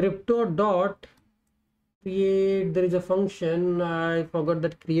crypto dot create. There is a function, I forgot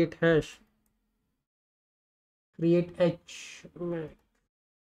that, create hash, create h.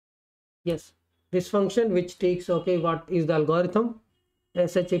 Yes, this function which takes, what is the algorithm,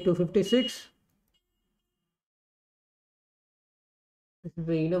 SHA-256. This is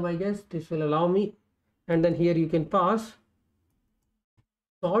the enum, I guess. This will allow me, and then here you can pass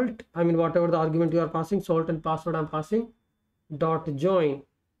salt, I mean whatever the argument you are passing, salt and password I'm passing, dot join,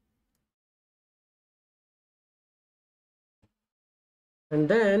 and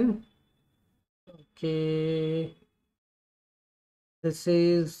then this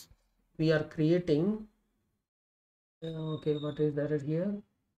is we are creating what is that here,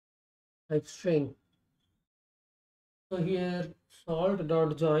 type string. So here salt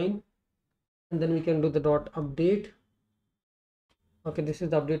dot join, and then we can do the dot update. Okay, this is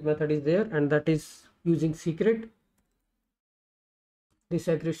the update method is there, and that is using secret. This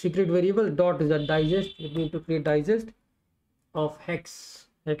secret variable dot is a digest. You need to create digest of hex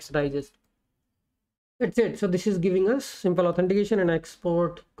digest. That's it. So this is giving us simple authentication, and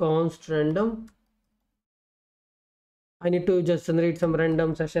export const random. I need to just generate some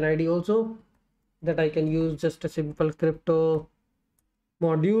random session ID also, that I can use just a simple crypto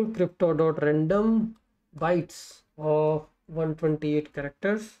module, crypto.random bytes of 128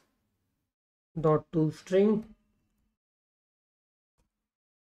 characters dot to string,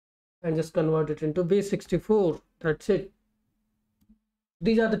 and just convert it into base 64. That's it.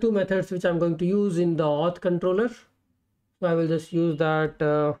 These are the two methods which I'm going to use in the auth controller. So I will just use that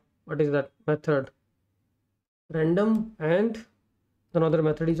what is that method, random, and another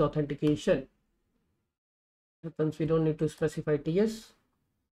method is authentication. Happens we don't need to specify ts.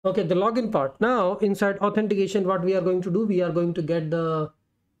 Okay, the login part. Now inside authentication, what we are going to do, we are going to get the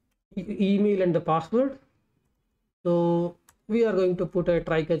email and the password. So we are going to put a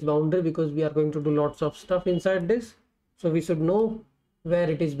try catch boundary, because we are going to do lots of stuff inside this, so we should know where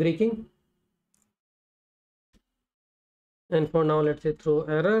it is breaking. And for now, let's say throw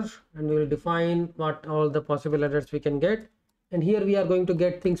error, and we will define what all the possible errors we can get. And here we are going to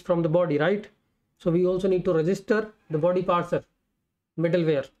get things from the body, right? So we also need to register the body parser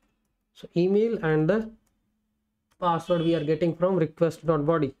middleware. So email and the password we are getting from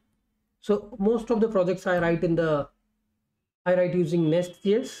request.body. So most of the projects I write using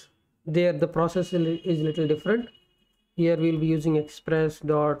Nest.js. There the process is a little different. Here we'll be using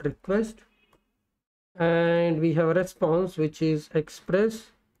express.request, and we have a response which is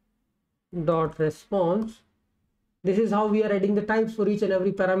express.response. This is how we are adding the types for each and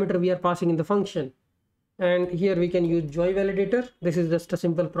every parameter we are passing in the function. And here we can use joy validator. This is just a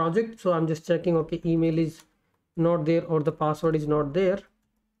simple project, so I'm just checking, okay, email is not there or the password is not there.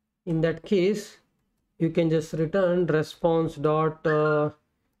 In that case, you can just return response dot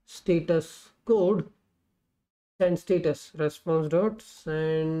status code, send status, response dot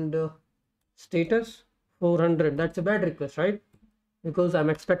send status 400. That's a bad request, right? Because I'm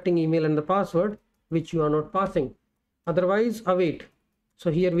expecting email and the password which you are not passing. Otherwise, await. So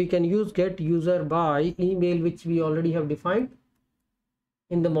here we can use get user by email, which we already have defined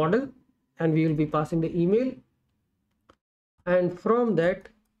in the model, and we will be passing the email. And from that,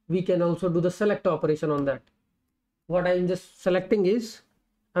 we can also do the select operation on that. What I'm just selecting is,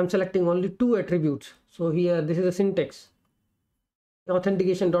 I'm selecting only two attributes. So here, this is the syntax.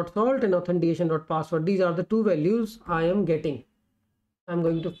 Authentication.salt and authentication.password. These are the two values I am getting. I'm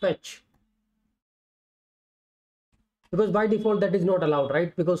going to fetch. Because by default that is not allowed,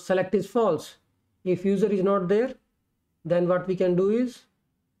 right? Because select is false. If user is not there, then what we can do is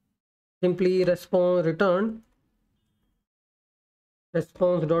simply return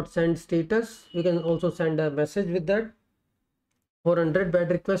response.send status. We can also send a message with that 400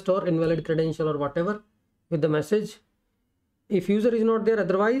 bad request or invalid credential or whatever with the message. If user is not there,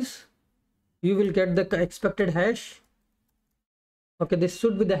 otherwise you will get the expected hash. Okay, this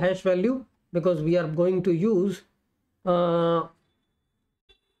should be the hash value because we are going to use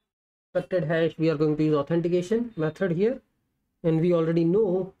expected hash. We are going to use authentication method here, and we already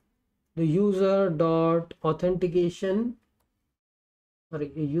know the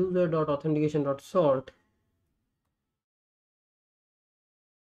user.authentication.salt.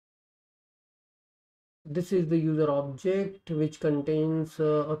 This is the user object which contains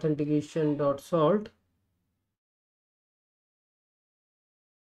authentication.salt.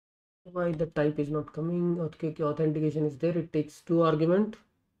 Why the type is not coming? Okay, authentication is there. It takes two argument.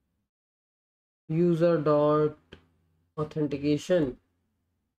 User.authentication,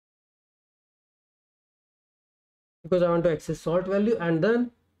 because I want to access salt value, and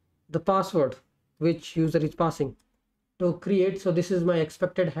then the password which user is passing to create. So this is my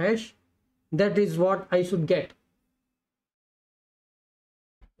expected hash. That is what I should get.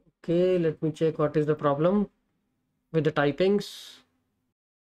 Okay, let me check what is the problem with the typings.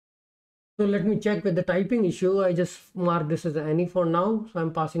 So let me check with the typing issue. I just mark this as any for now. So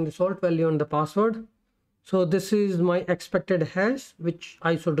I'm passing the salt value on the password. So this is my expected hash which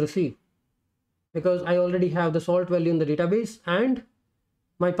I should receive, because I already have the salt value in the database and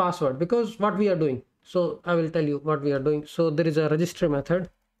my password. Because what we are doing, so I will tell you what we are doing. So there is a register method.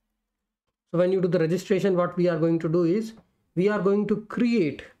 So when you do the registration, what we are going to do is we are going to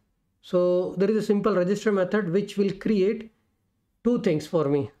create. So there is a simple register method which will create two things for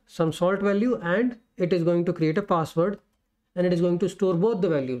me, some salt value, and it is going to create a password, and it is going to store both the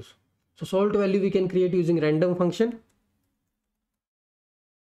values. So salt value we can create using random function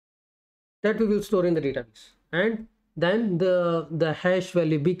that we will store in the database, and then the hash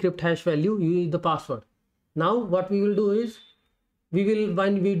value, bcrypt hash value, you use the password. Now what we will do is we will,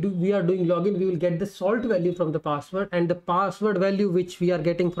 when we are doing login, we will get the salt value from the password and the password value which we are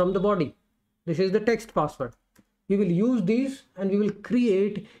getting from the body. This is the text password. We will use these and we will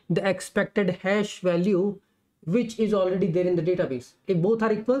create the expected hash value which is already there in the database. If both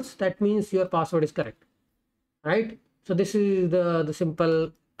are equals, that means your password is correct, right? So this is the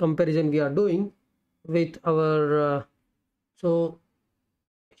simple comparison we are doing with our so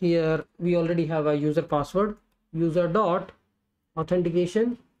here we already have a user password, user dot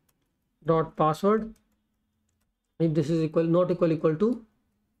authentication dot password. If this is not equal to,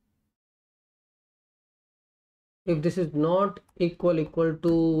 if this is not equal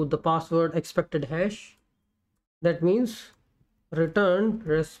to the password expected hash, that means return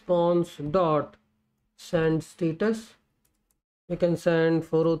response dot send status. You can send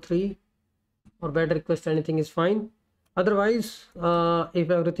 403 or bad request, anything is fine. Otherwise, if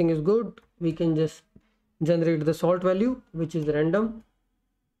everything is good, we can just generate the salt value which is random,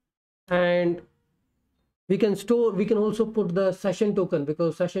 and we can also put the session token,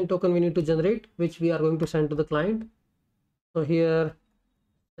 because session token we need to generate, which we are going to send to the client. So here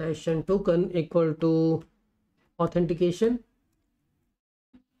session token equal to authentication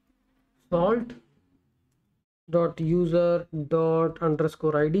salt dot user dot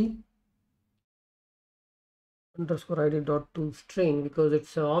underscore id dot to string, because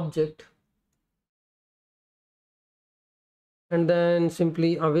it's an object, and then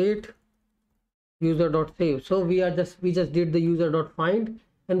simply await user dot save. So we just did the user dot find,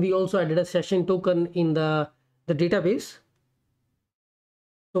 and we also added a session token in the database.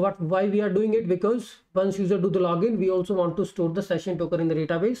 So why we are doing it? Because once user do the login, we also want to store the session token in the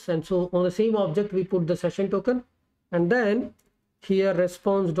database, and so on the same object we put the session token, and then here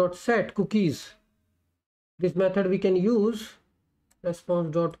response dot set cookies. This method we can use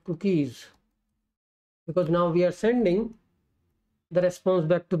response dot cookies, because now we are sending the response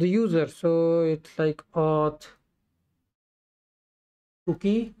back to the user. So it's like auth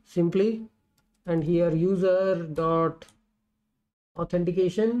cookie simply, and here user dot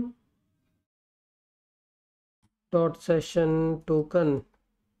authentication dot session token.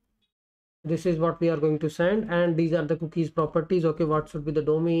 This is what we are going to send, and these are the cookies properties. Okay, what should be the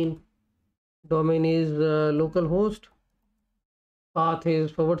domain? Domain is localhost, path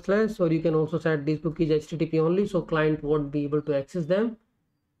is /, or you can also set these cookies HTTP only, so client won't be able to access them.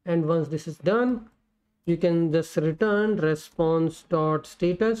 And once this is done, you can just return response dot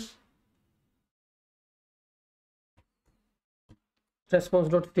status, response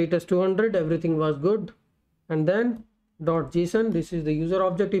dot status 200, everything was good, and then dot json, this is the user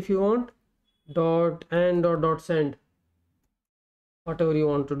object if you want, dot and or dot send, whatever you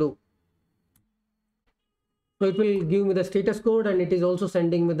want to do. So it will give me the status code, and it is also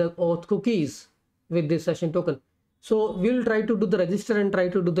sending me the auth cookies with this session token. So we'll try to do the register and try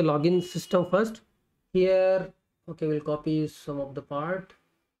to do the login system first. Here, okay, we'll copy some of the part.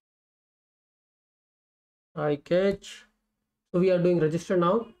 I catch. So we are doing register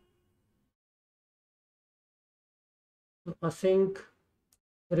now. Async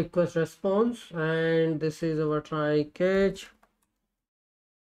request response, and this is our try catch.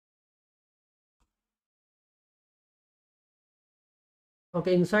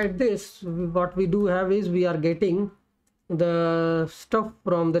 Okay, inside this, what we do have is we are getting the stuff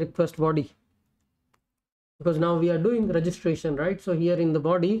from the request body, because now we are doing registration, right? So here in the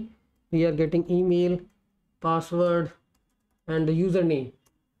body, we are getting email, password, and the username.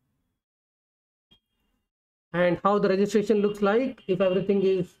 And how the registration looks like, if everything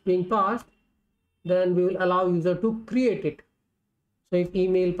is being passed, then we will allow user to create it. So if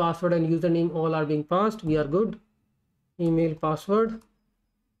email, password, and username all are being passed, we are good. Email, password,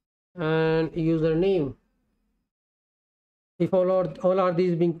 and username. If all are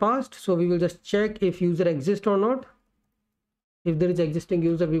these being passed, so we will just check if user exists or not. If there is existing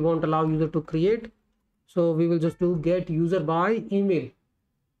user, we won't allow user to create. So we will just do get user by email,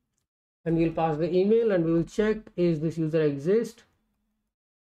 and we'll pass the email, and we will check is this user exist.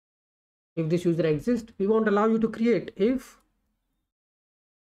 If this user exists, we won't allow you to create. If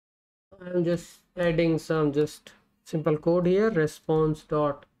I'm just adding some just simple code here, response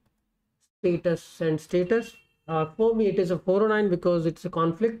dot status and status. For me it is a 409 because it's a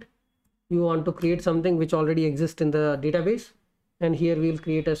conflict. You want to create something which already exists in the database, and here we'll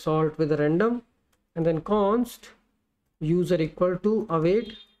create a salt with a random, and then const user equal to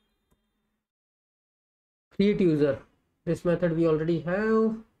await create user. This method we already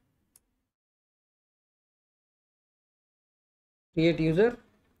have, create user,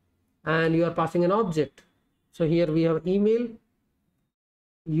 and you are passing an object. So here we have email,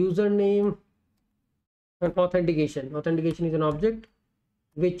 username, and authentication. Authentication is an object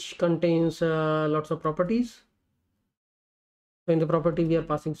which contains lots of properties. So in the property we are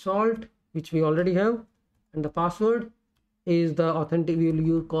passing salt, which we already have, and the password is the authentic. We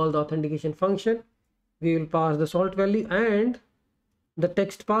will call the authentication function. We will pass the salt value and the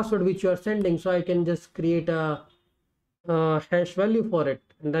text password which you are sending. So I can just create a hash value for it,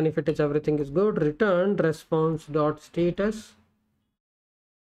 and then if it is everything is good, return response dot status.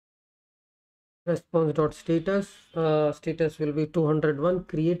 Response dot status, status will be 201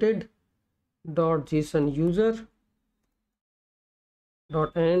 created dot json user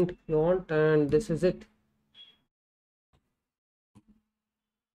dot end if you want, and this is it.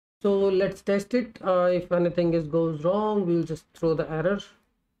 So let's test it. If anything goes wrong, we'll just throw the error.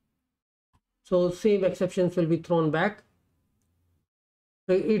 So same exceptions will be thrown back.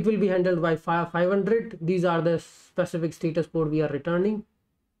 So it will be handled by 500. These are the specific status code we are returning.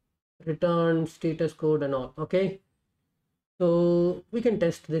 Return status code and all. Okay, so we can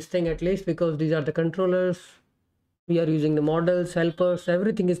test this thing at least, because these are the controllers. We are using the models, helpers,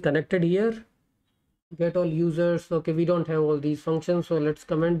 everything is connected here. get all users. Okay, we don't have all these functions, so let's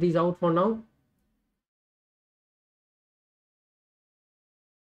comment these out for now.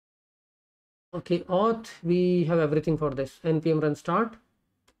 Okay, auth, we have everything for this. npm run start.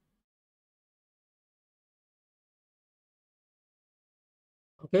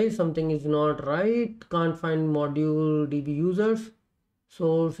 Okay, something is not right. Can't find module db users.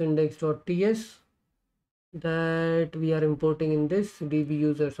 Source index.ts that we are importing in this db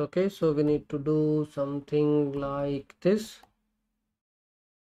users. Okay, so we need to do something like this.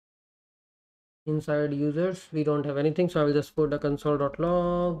 Inside users we don't have anything, so I will just put the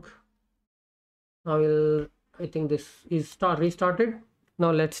console.log. I think this is restarted.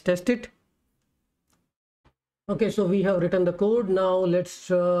 Now let's test it. Okay, so we have written the code. Now let's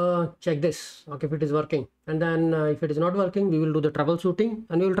check this, okay, if it is working, and then if it is not working, we will do the troubleshooting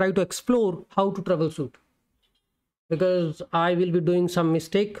and we will try to explore how to troubleshoot, because I will be doing some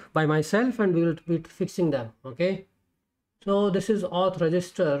mistake by myself and we will be fixing them. Okay, so this is auth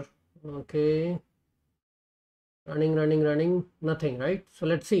register. Okay, running, nothing, right? So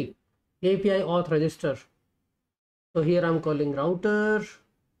let's see API auth register. So here I'm calling router.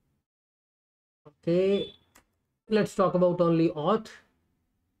 Okay, let's talk about only auth.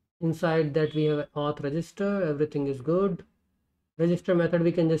 Inside that we have auth register. Everything is good. Register method,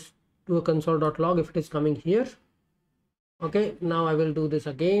 we can just do a console.log if it is coming here. Okay, now I will do this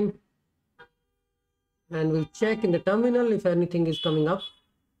again and we'll check in the terminal if anything is coming up.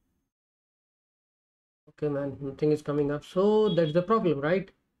 Okay, man, nothing is coming up. So that's the problem,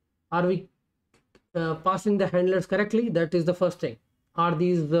 right? Are we passing the handlers correctly? That is the first thing. Are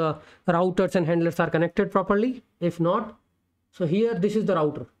these routers and handlers are connected properly? If not, so here this is the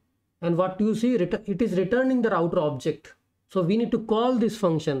router, and what you see, it is returning the router object. So we need to call this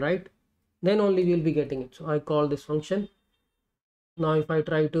function, right? Then only we will be getting it. So I call this function. Now if I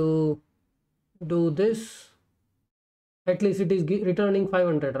try to do this, at least it is returning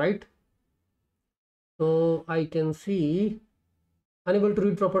 500, right? So I can see unable to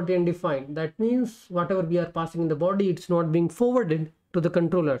read property and define. That means whatever we are passing in the body, it's not being forwarded to the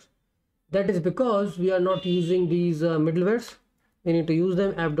controllers. That is because we are not using these middlewares. We need to use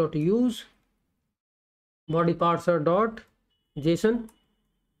them. app.use body parser.json,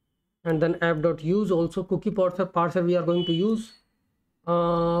 and then app.use also cookie parser we are going to use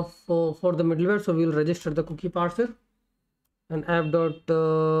for the middleware. So we will register the cookie parser, and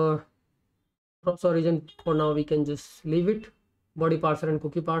cross origin for now we can just leave it. Body parser and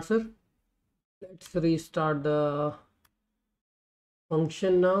cookie parser. Let's restart the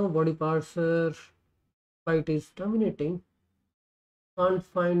function now. Body parser, why it is terminating? Can't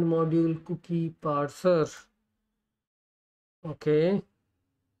find module cookie parser. Okay,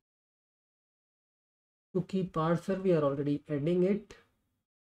 cookie parser, we are already adding it.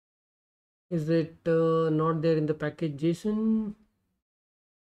 Is it not there in the package JSON?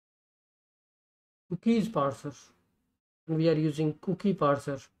 Cookies parser, and we are using cookie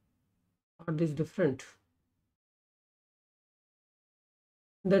parser. Are these different?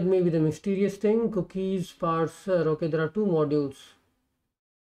 That may be the mysterious thing. Cookies parser. Okay, there are two modules.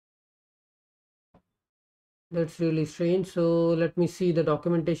 That's really strange. So let me see the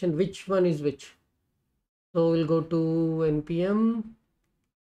documentation, which one is which. So we'll go to npm.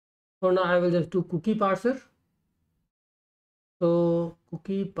 For now I will just do cookie parser. So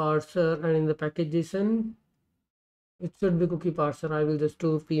cookie parser, and in the package JSON it should be cookie parser. I will just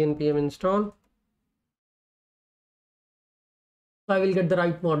do PNPM install. So I will get the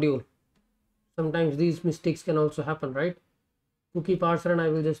right module. Sometimes these mistakes can also happen, right? Cookie parser, and I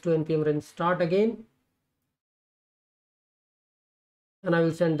will just do npm run start again, and I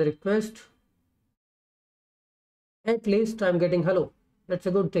will send the request. At least I'm getting hello. That's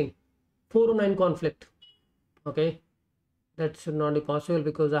a good thing. 409 conflict. Okay, that should not be possible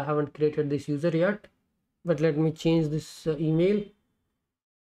because I haven't created this user yet. But let me change this email.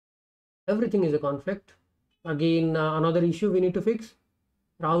 Everything is a conflict. Again, another issue we need to fix.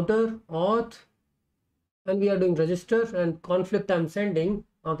 Router, auth, and we are doing register, and conflict I'm sending.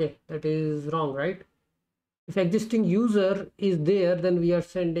 Okay, that is wrong, right? If existing user is there, then we are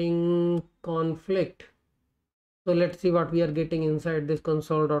sending conflict. So let's see what we are getting inside this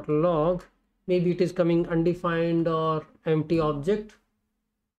console.log. Maybe it is coming undefined or empty object.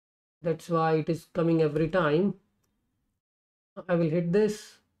 That's why it is coming every time. I will hit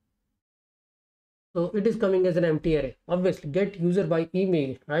this. So it is coming as an empty array. Obviously, get user by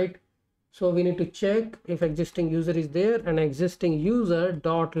email, right? So we need to check if existing user is there, and existing user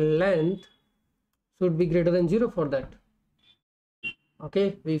dot length should be greater than 0 for that.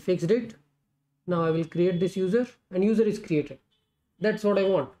 Okay, we fixed it. Now I will create this user, and user is created. That's what I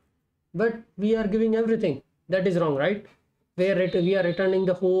want. but we are giving everything. That is wrong, right? We are returning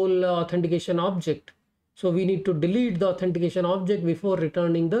the whole authentication object. So we need to delete the authentication object before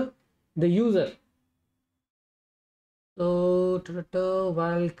returning the user. So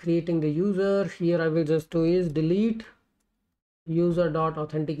while creating the user, here I will just do is delete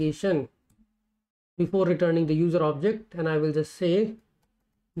user.authentication before returning the user object, and I will just say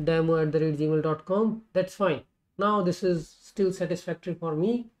demo@gmail.com. That's fine. Now this is still satisfactory for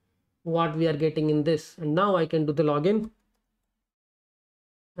me, what we are getting in this. And now I can do the login,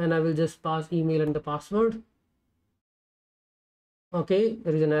 and I will just pass email and the password. Okay,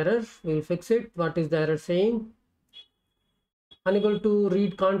 there is an error. We'll fix it. What is the error saying? Unable to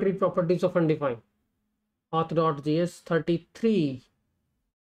read, can't read properties of undefined. Auth.js 33.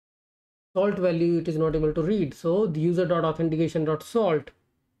 Salt value it is not able to read. So the user.authentication.salt.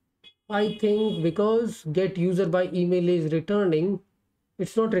 I think because get user by email is returning,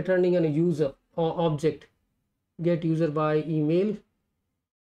 it's not returning a user or object. Get user by email.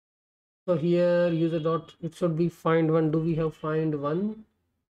 So here user dot, it should be find one. Do we have find one?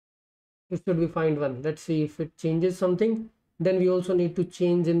 It should be find one. Let's see if it changes something. Then we also need to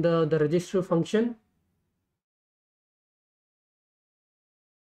change in the register function.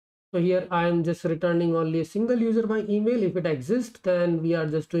 So here I am just returning only a single user by email. If it exists, then we are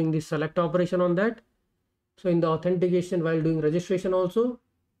just doing the select operation on that. So in the authentication, while doing registration also,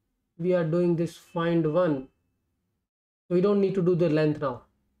 we are doing this find one. So we don't need to do the length now.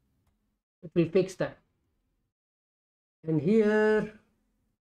 It will fix that. And here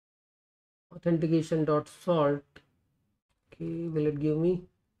authentication.salt. Okay, will it give me?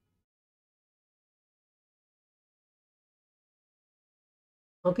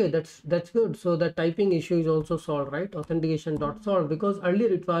 Okay, that's good. So the typing issue is also solved, right? Authentication.solve, because earlier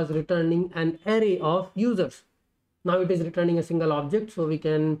it was returning an array of users. Now it is returning a single object, so we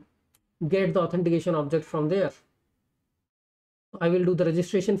can get the authentication object from there. I will do the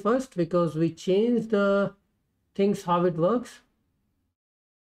registration first because we changed the things how it works.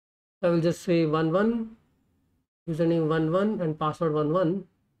 I will just say 11, username 11 and password 11.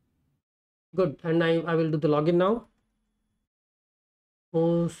 Good, and I will do the login now.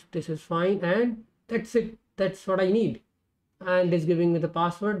 This is fine, and that's it. That's what I need. And it's giving me the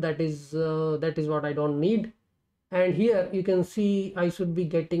password. That is what I don't need. And here you can see I should be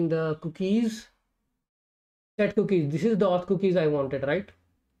getting the cookies. Set cookies. This is the auth cookies I wanted, right?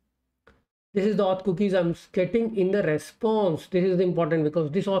 This is the auth cookies I'm getting in the response. This is important because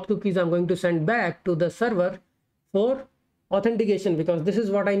this auth cookies I'm going to send back to the server for authentication, because this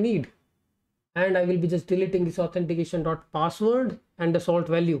is what I need. And I will be just deleting this authentication.password and the salt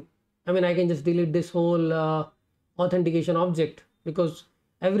value. I mean, I can just delete this whole authentication object because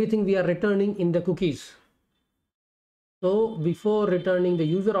everything we are returning in the cookies. So before returning the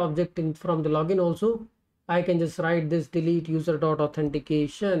user object from the login also, I can just write this delete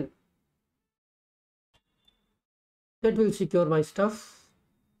user.authentication. That will secure my stuff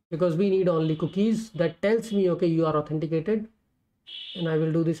because we need only cookies. That tells me, okay, you are authenticated. And I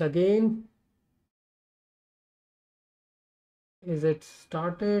will do this again. Is it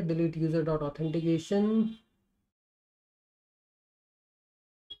started? Delete user.authentication.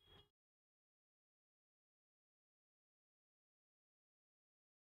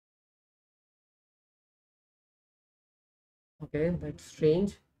 Okay, that's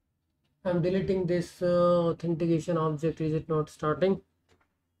strange. I'm deleting this authentication object. Is it not starting?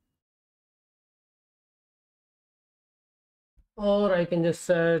 Or I can just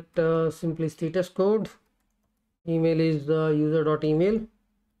set simply status code. Email is user.email.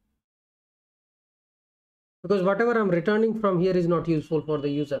 Because whatever I'm returning from here is not useful for the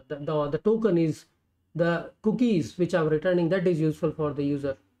user. The token is the cookies which I'm returning, that is useful for the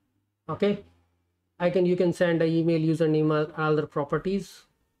user. Okay, you can send an email, username, other properties.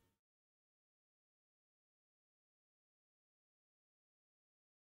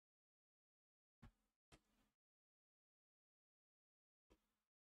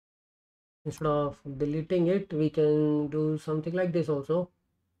 Instead of deleting it, we can do something like this also.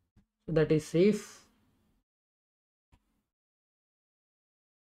 So that is safe.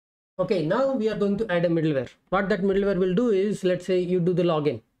 Okay, now we are going to add a middleware. What that middleware will do is, let's say you do the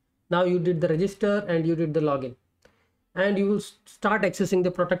login. Now you did the register and you did the login. And you will start accessing the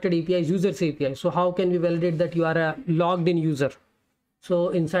protected APIs, users API. So how can we validate that you are a logged in user? So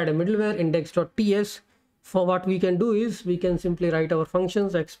inside a middleware index.ts, for what we can do is we can simply write our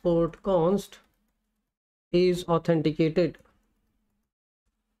functions export const is authenticated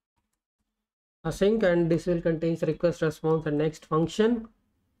async, and this will contain request, response and next function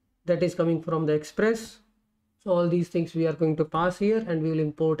that is coming from the express. So all these things we are going to pass here, and we will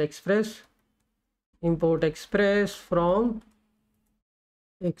import express from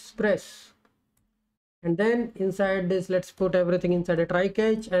express. And then inside this, let's put everything inside a try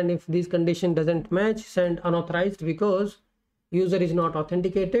catch, and if this condition doesn't match, send unauthorized, because user is not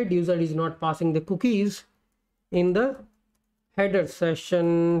authenticated, user is not passing the cookies in the header.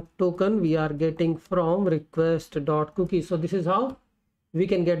 Session token we are getting from request.cookies. So this is how we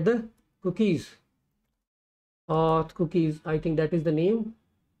can get the cookies, auth cookies, I think that is the name,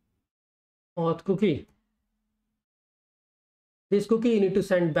 auth cookie. This cookie you need to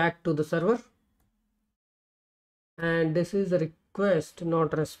send back to the server, and this is a request,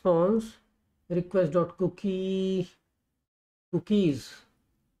 not response. Request.cookie cookies.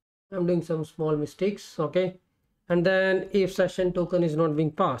 I'm doing some small mistakes. Okay, and then if session token is not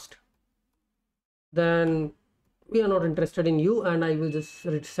being passed, then we are not interested in you, and I will just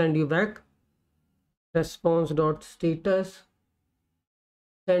send you back response.status.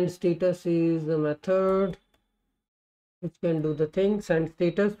 Send status is the method which can do the thing. Send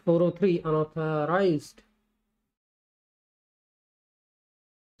status 403 unauthorized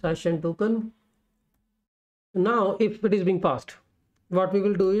session token. Now if it is being passed, what we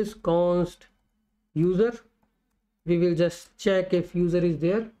will do is const user. We will just check if user is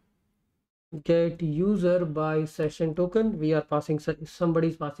there. Get user by session token. We are passing, somebody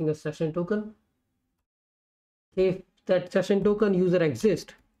is passing a session token. If that session token user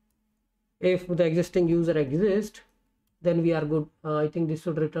exists, if the existing user exists, then we are good. I think this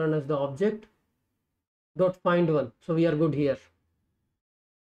should return as the object dot find one. So we are good here.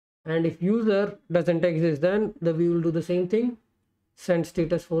 And if user doesn't exist, then we will do the same thing. Send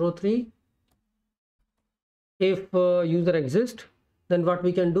status 403. If user exists, then what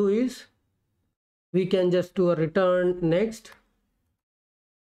we can do is we can just do a return next.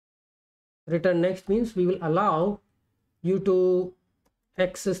 Return next means we will allow you to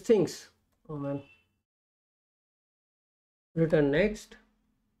access things. Oh man. Return next.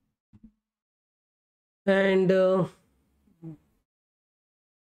 And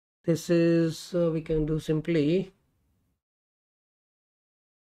this is we can do simply.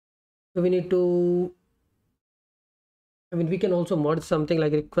 So we need to, we can also mod something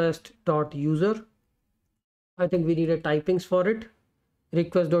like request.user. I think we need a typings for it.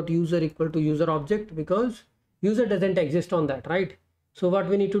 Request.user equal to user object, because user doesn't exist on that, right? So what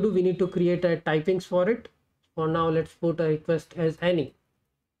we need to do, we need to create a typings for it. For now, let's put a request as any.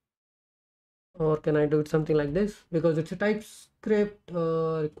 Or can I do it something like this? Because it's a TypeScript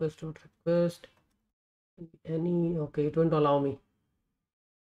request any. Okay, it won't allow me.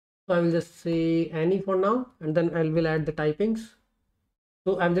 So I will just say any for now, and then I will add the typings.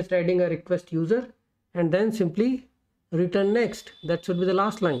 So I'm just adding a request user, and then simply return next. That should be the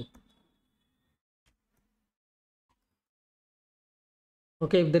last line.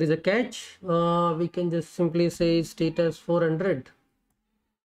 Okay, if there is a catch, we can just simply say status 400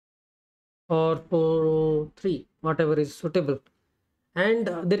 or 403, whatever is suitable. And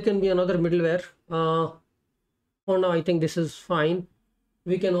there can be another middleware. For now, I think this is fine.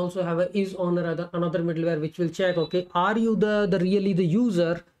 We can also have a is on another middleware which will check, okay, are you the really the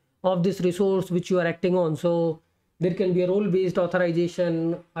user of this resource which you are acting on? So there can be a role-based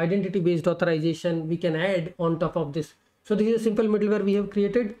authorization, identity-based authorization we can add on top of this. So this is a simple middleware we have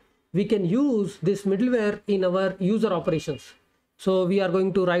created. We can use this middleware in our user operations. So we are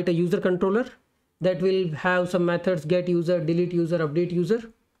going to write a user controller that will have some methods: get user, delete user, update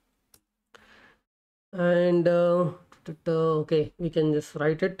user. And okay, we can just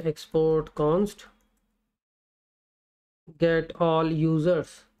write it, export const get all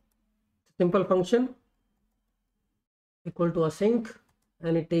users, simple function equal to async,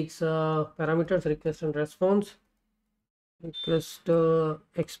 and it takes parameters request and response. Request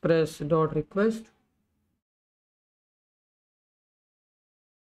express dot request,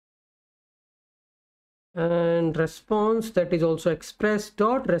 and response, that is also express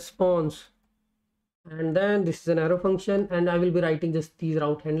dot response. And then this is an arrow function, and I will be writing just these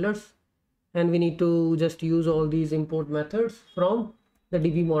route handlers, and we need to just use all these import methods from the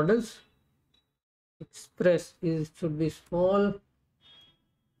DB models. Express should be small.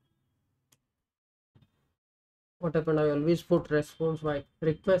 What happened? I always put response by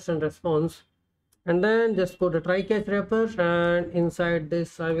request and response, and then just put a try catch wrapper, and inside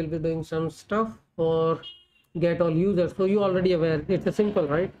this I will be doing some stuff for get all users. So you already aware, it's a simple,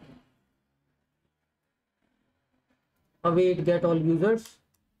 right? Await get all users,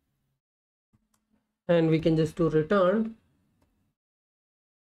 and we can just do return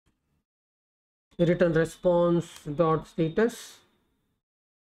response dot status,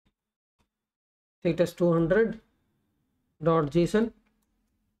 status 200 dot JSON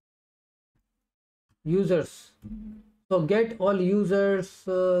users. So get all users,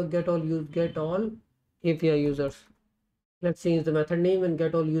 get all API users. Let's change the method name, and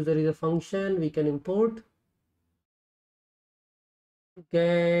get all user is a function we can import.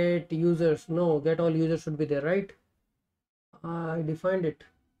 Get users, no, get all users should be there, right? I defined it.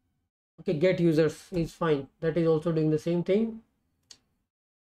 Okay, get users is fine. That is also doing the same thing.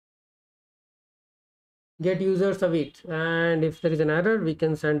 Get users await, and if there is an error, we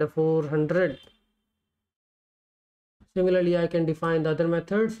can send a 400. Similarly, I can define the other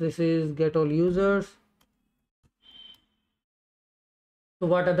methods. This is get all users. So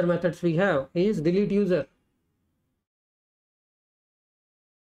what other methods we have is delete user.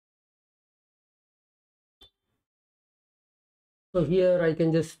 So here I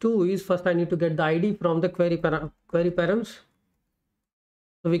can just do is first I need to get the ID from the query params.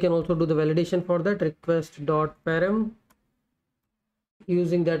 So we can also do the validation for that, request.param.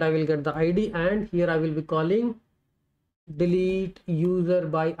 Using that I will get the ID, and here I will be calling delete user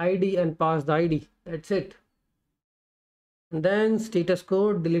by ID and pass the ID. That's it. And then status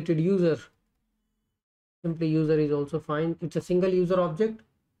code deleted user. Simply user is also fine. It's a single user object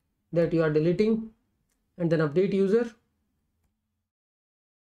that you are deleting. And then update user.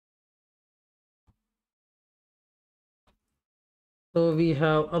 So we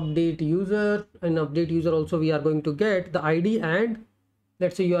have update user, and update user also we are going to get the ID, and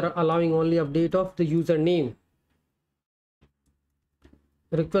let's say you are allowing only update of the username.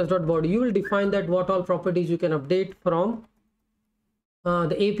 Request.body, you will define that what all properties you can update from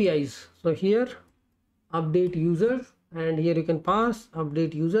the APIs. So here update user, and here you can pass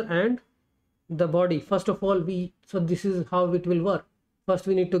update user and the body. First of all, so this is how it will work. First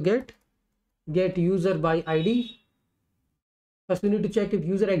we need to get user by ID. First we need to check if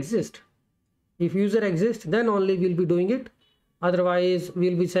user exists. If user exists, then only we'll be doing it. Otherwise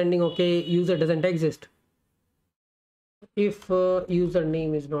we'll be sending okay, user doesn't exist. If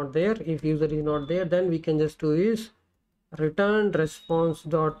username is not there, if user is not there, then we can just do is return response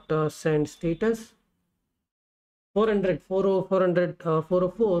dot send status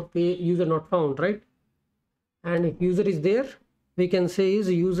 404 user not found, right? And if user is there, we can say is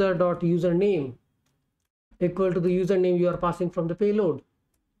user dot username equal to the username you are passing from the payload.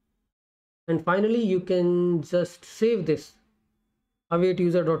 And finally you can just save this, await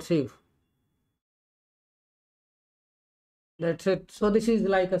user dot save. That's it. So this is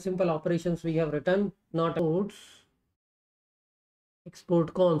like a simple operations we have written, not codes.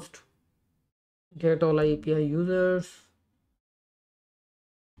 Export const get all API users.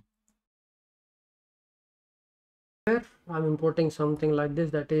 I'm importing something like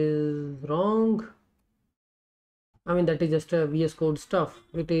this, that is wrong. I mean, that is just a VS Code stuff.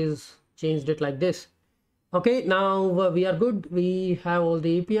 It is changed it like this. Okay, now we are good. We have all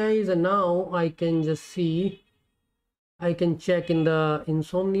the APIs, and now I can just see, I can check in the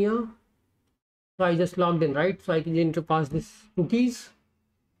Insomnia. So I just logged in, right? So I can need to pass this cookies.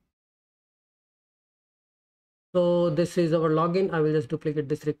 So this is our login. I will just duplicate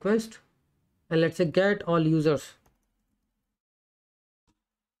this request, and let's say get all users.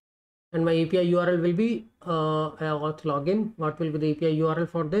 And my API URL will be auth login. What will be the API URL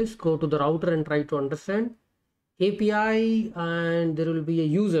for this? Go to the router and try to understand API, and there will be a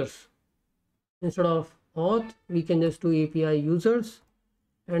users. Instead of auth, we can just do API users,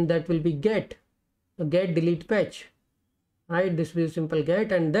 and that will be get delete patch, right? This will be a simple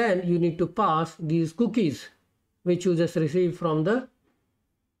get, and then you need to pass these cookies which you just received from the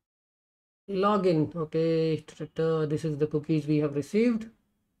login. Okay, this is the cookies we have received.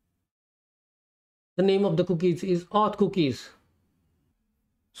 The name of the cookies is auth cookies.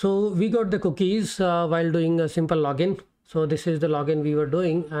 So we got the cookies while doing a simple login. So this is the login we were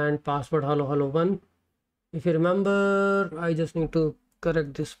doing, and password hello1. If you remember, I just need to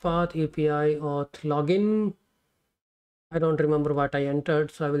correct this path, API auth login. I don't remember what I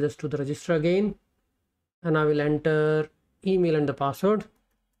entered, so I will just do the register again, and I will enter email and the password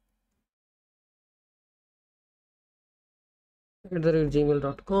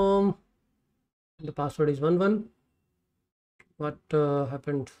 @gmail.com. The password is 11. What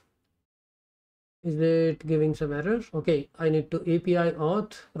happened? Is it giving some error? Okay, I need to API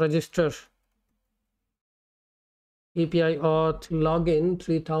auth register, API auth login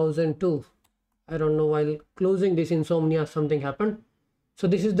 3002. I don't know, while closing this Insomnia something happened. So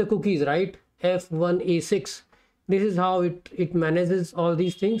this is the cookies, right? F1A6. This is how it manages all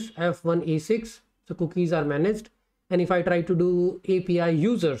these things. F1A6. So cookies are managed. And if I try to do API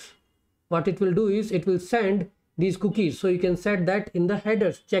users, what it will do is it will send these cookies. So you can set that in the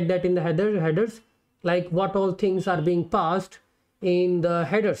headers, check that in the headers, like what all things are being passed in the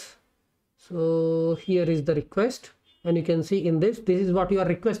headers. So here is the request, and you can see in this is what you are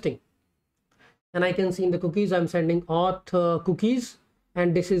requesting, and I can see in the cookies I'm sending auth cookies,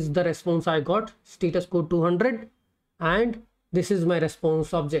 and this is the response I got, status code 200, and this is my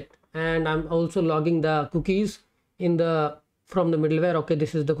response object, and I'm also logging the cookies in the from the middleware. Okay,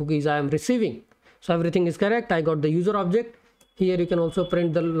 this is the cookies I am receiving, so everything is correct. I got the user object. Here you can also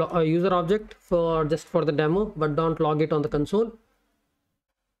print the user object for just for the demo, but don't log it on the console.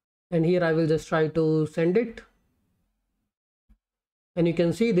 And here I will just try to send it, and you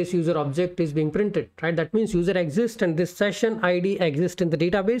can see this user object is being printed, right? That means user exists and this session ID exists in the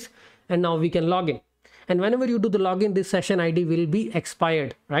database, and now we can log in. And whenever you do the login, this session ID will be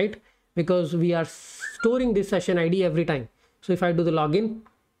expired, right? Because we are storing this session ID every time. So if I do the login,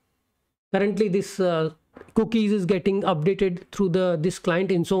 currently this cookies is getting updated through this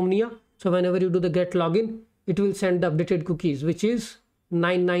client Insomnia. So whenever you do the get login, it will send the updated cookies, which is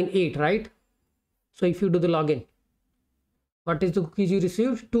 998, right? So if you do the login, what is the cookies you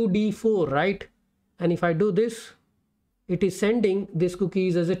received? 2D4, right? And if I do this, it is sending this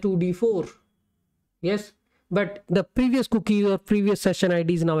cookies as a 2D4. Yes, but the previous cookie or previous session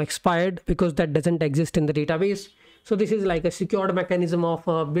ID is now expired because that doesn't exist in the database. So this is like a secured mechanism of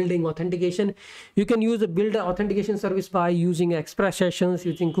building authentication. You can use a build authentication service by using express sessions,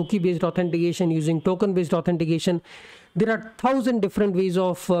 using cookie based authentication, using token based authentication. There are 1,000 different ways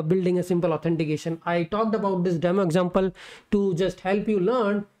of building a simple authentication. I talked about this demo example to just help you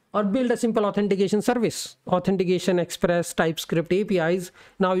learn or build a simple authentication service. Authentication Express, TypeScript APIs.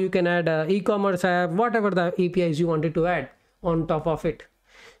 Now you can add an e-commerce app, whatever the APIs you wanted to add on top of it.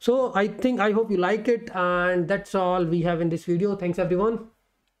 So I hope you like it, and that's all we have in this video. Thanks everyone.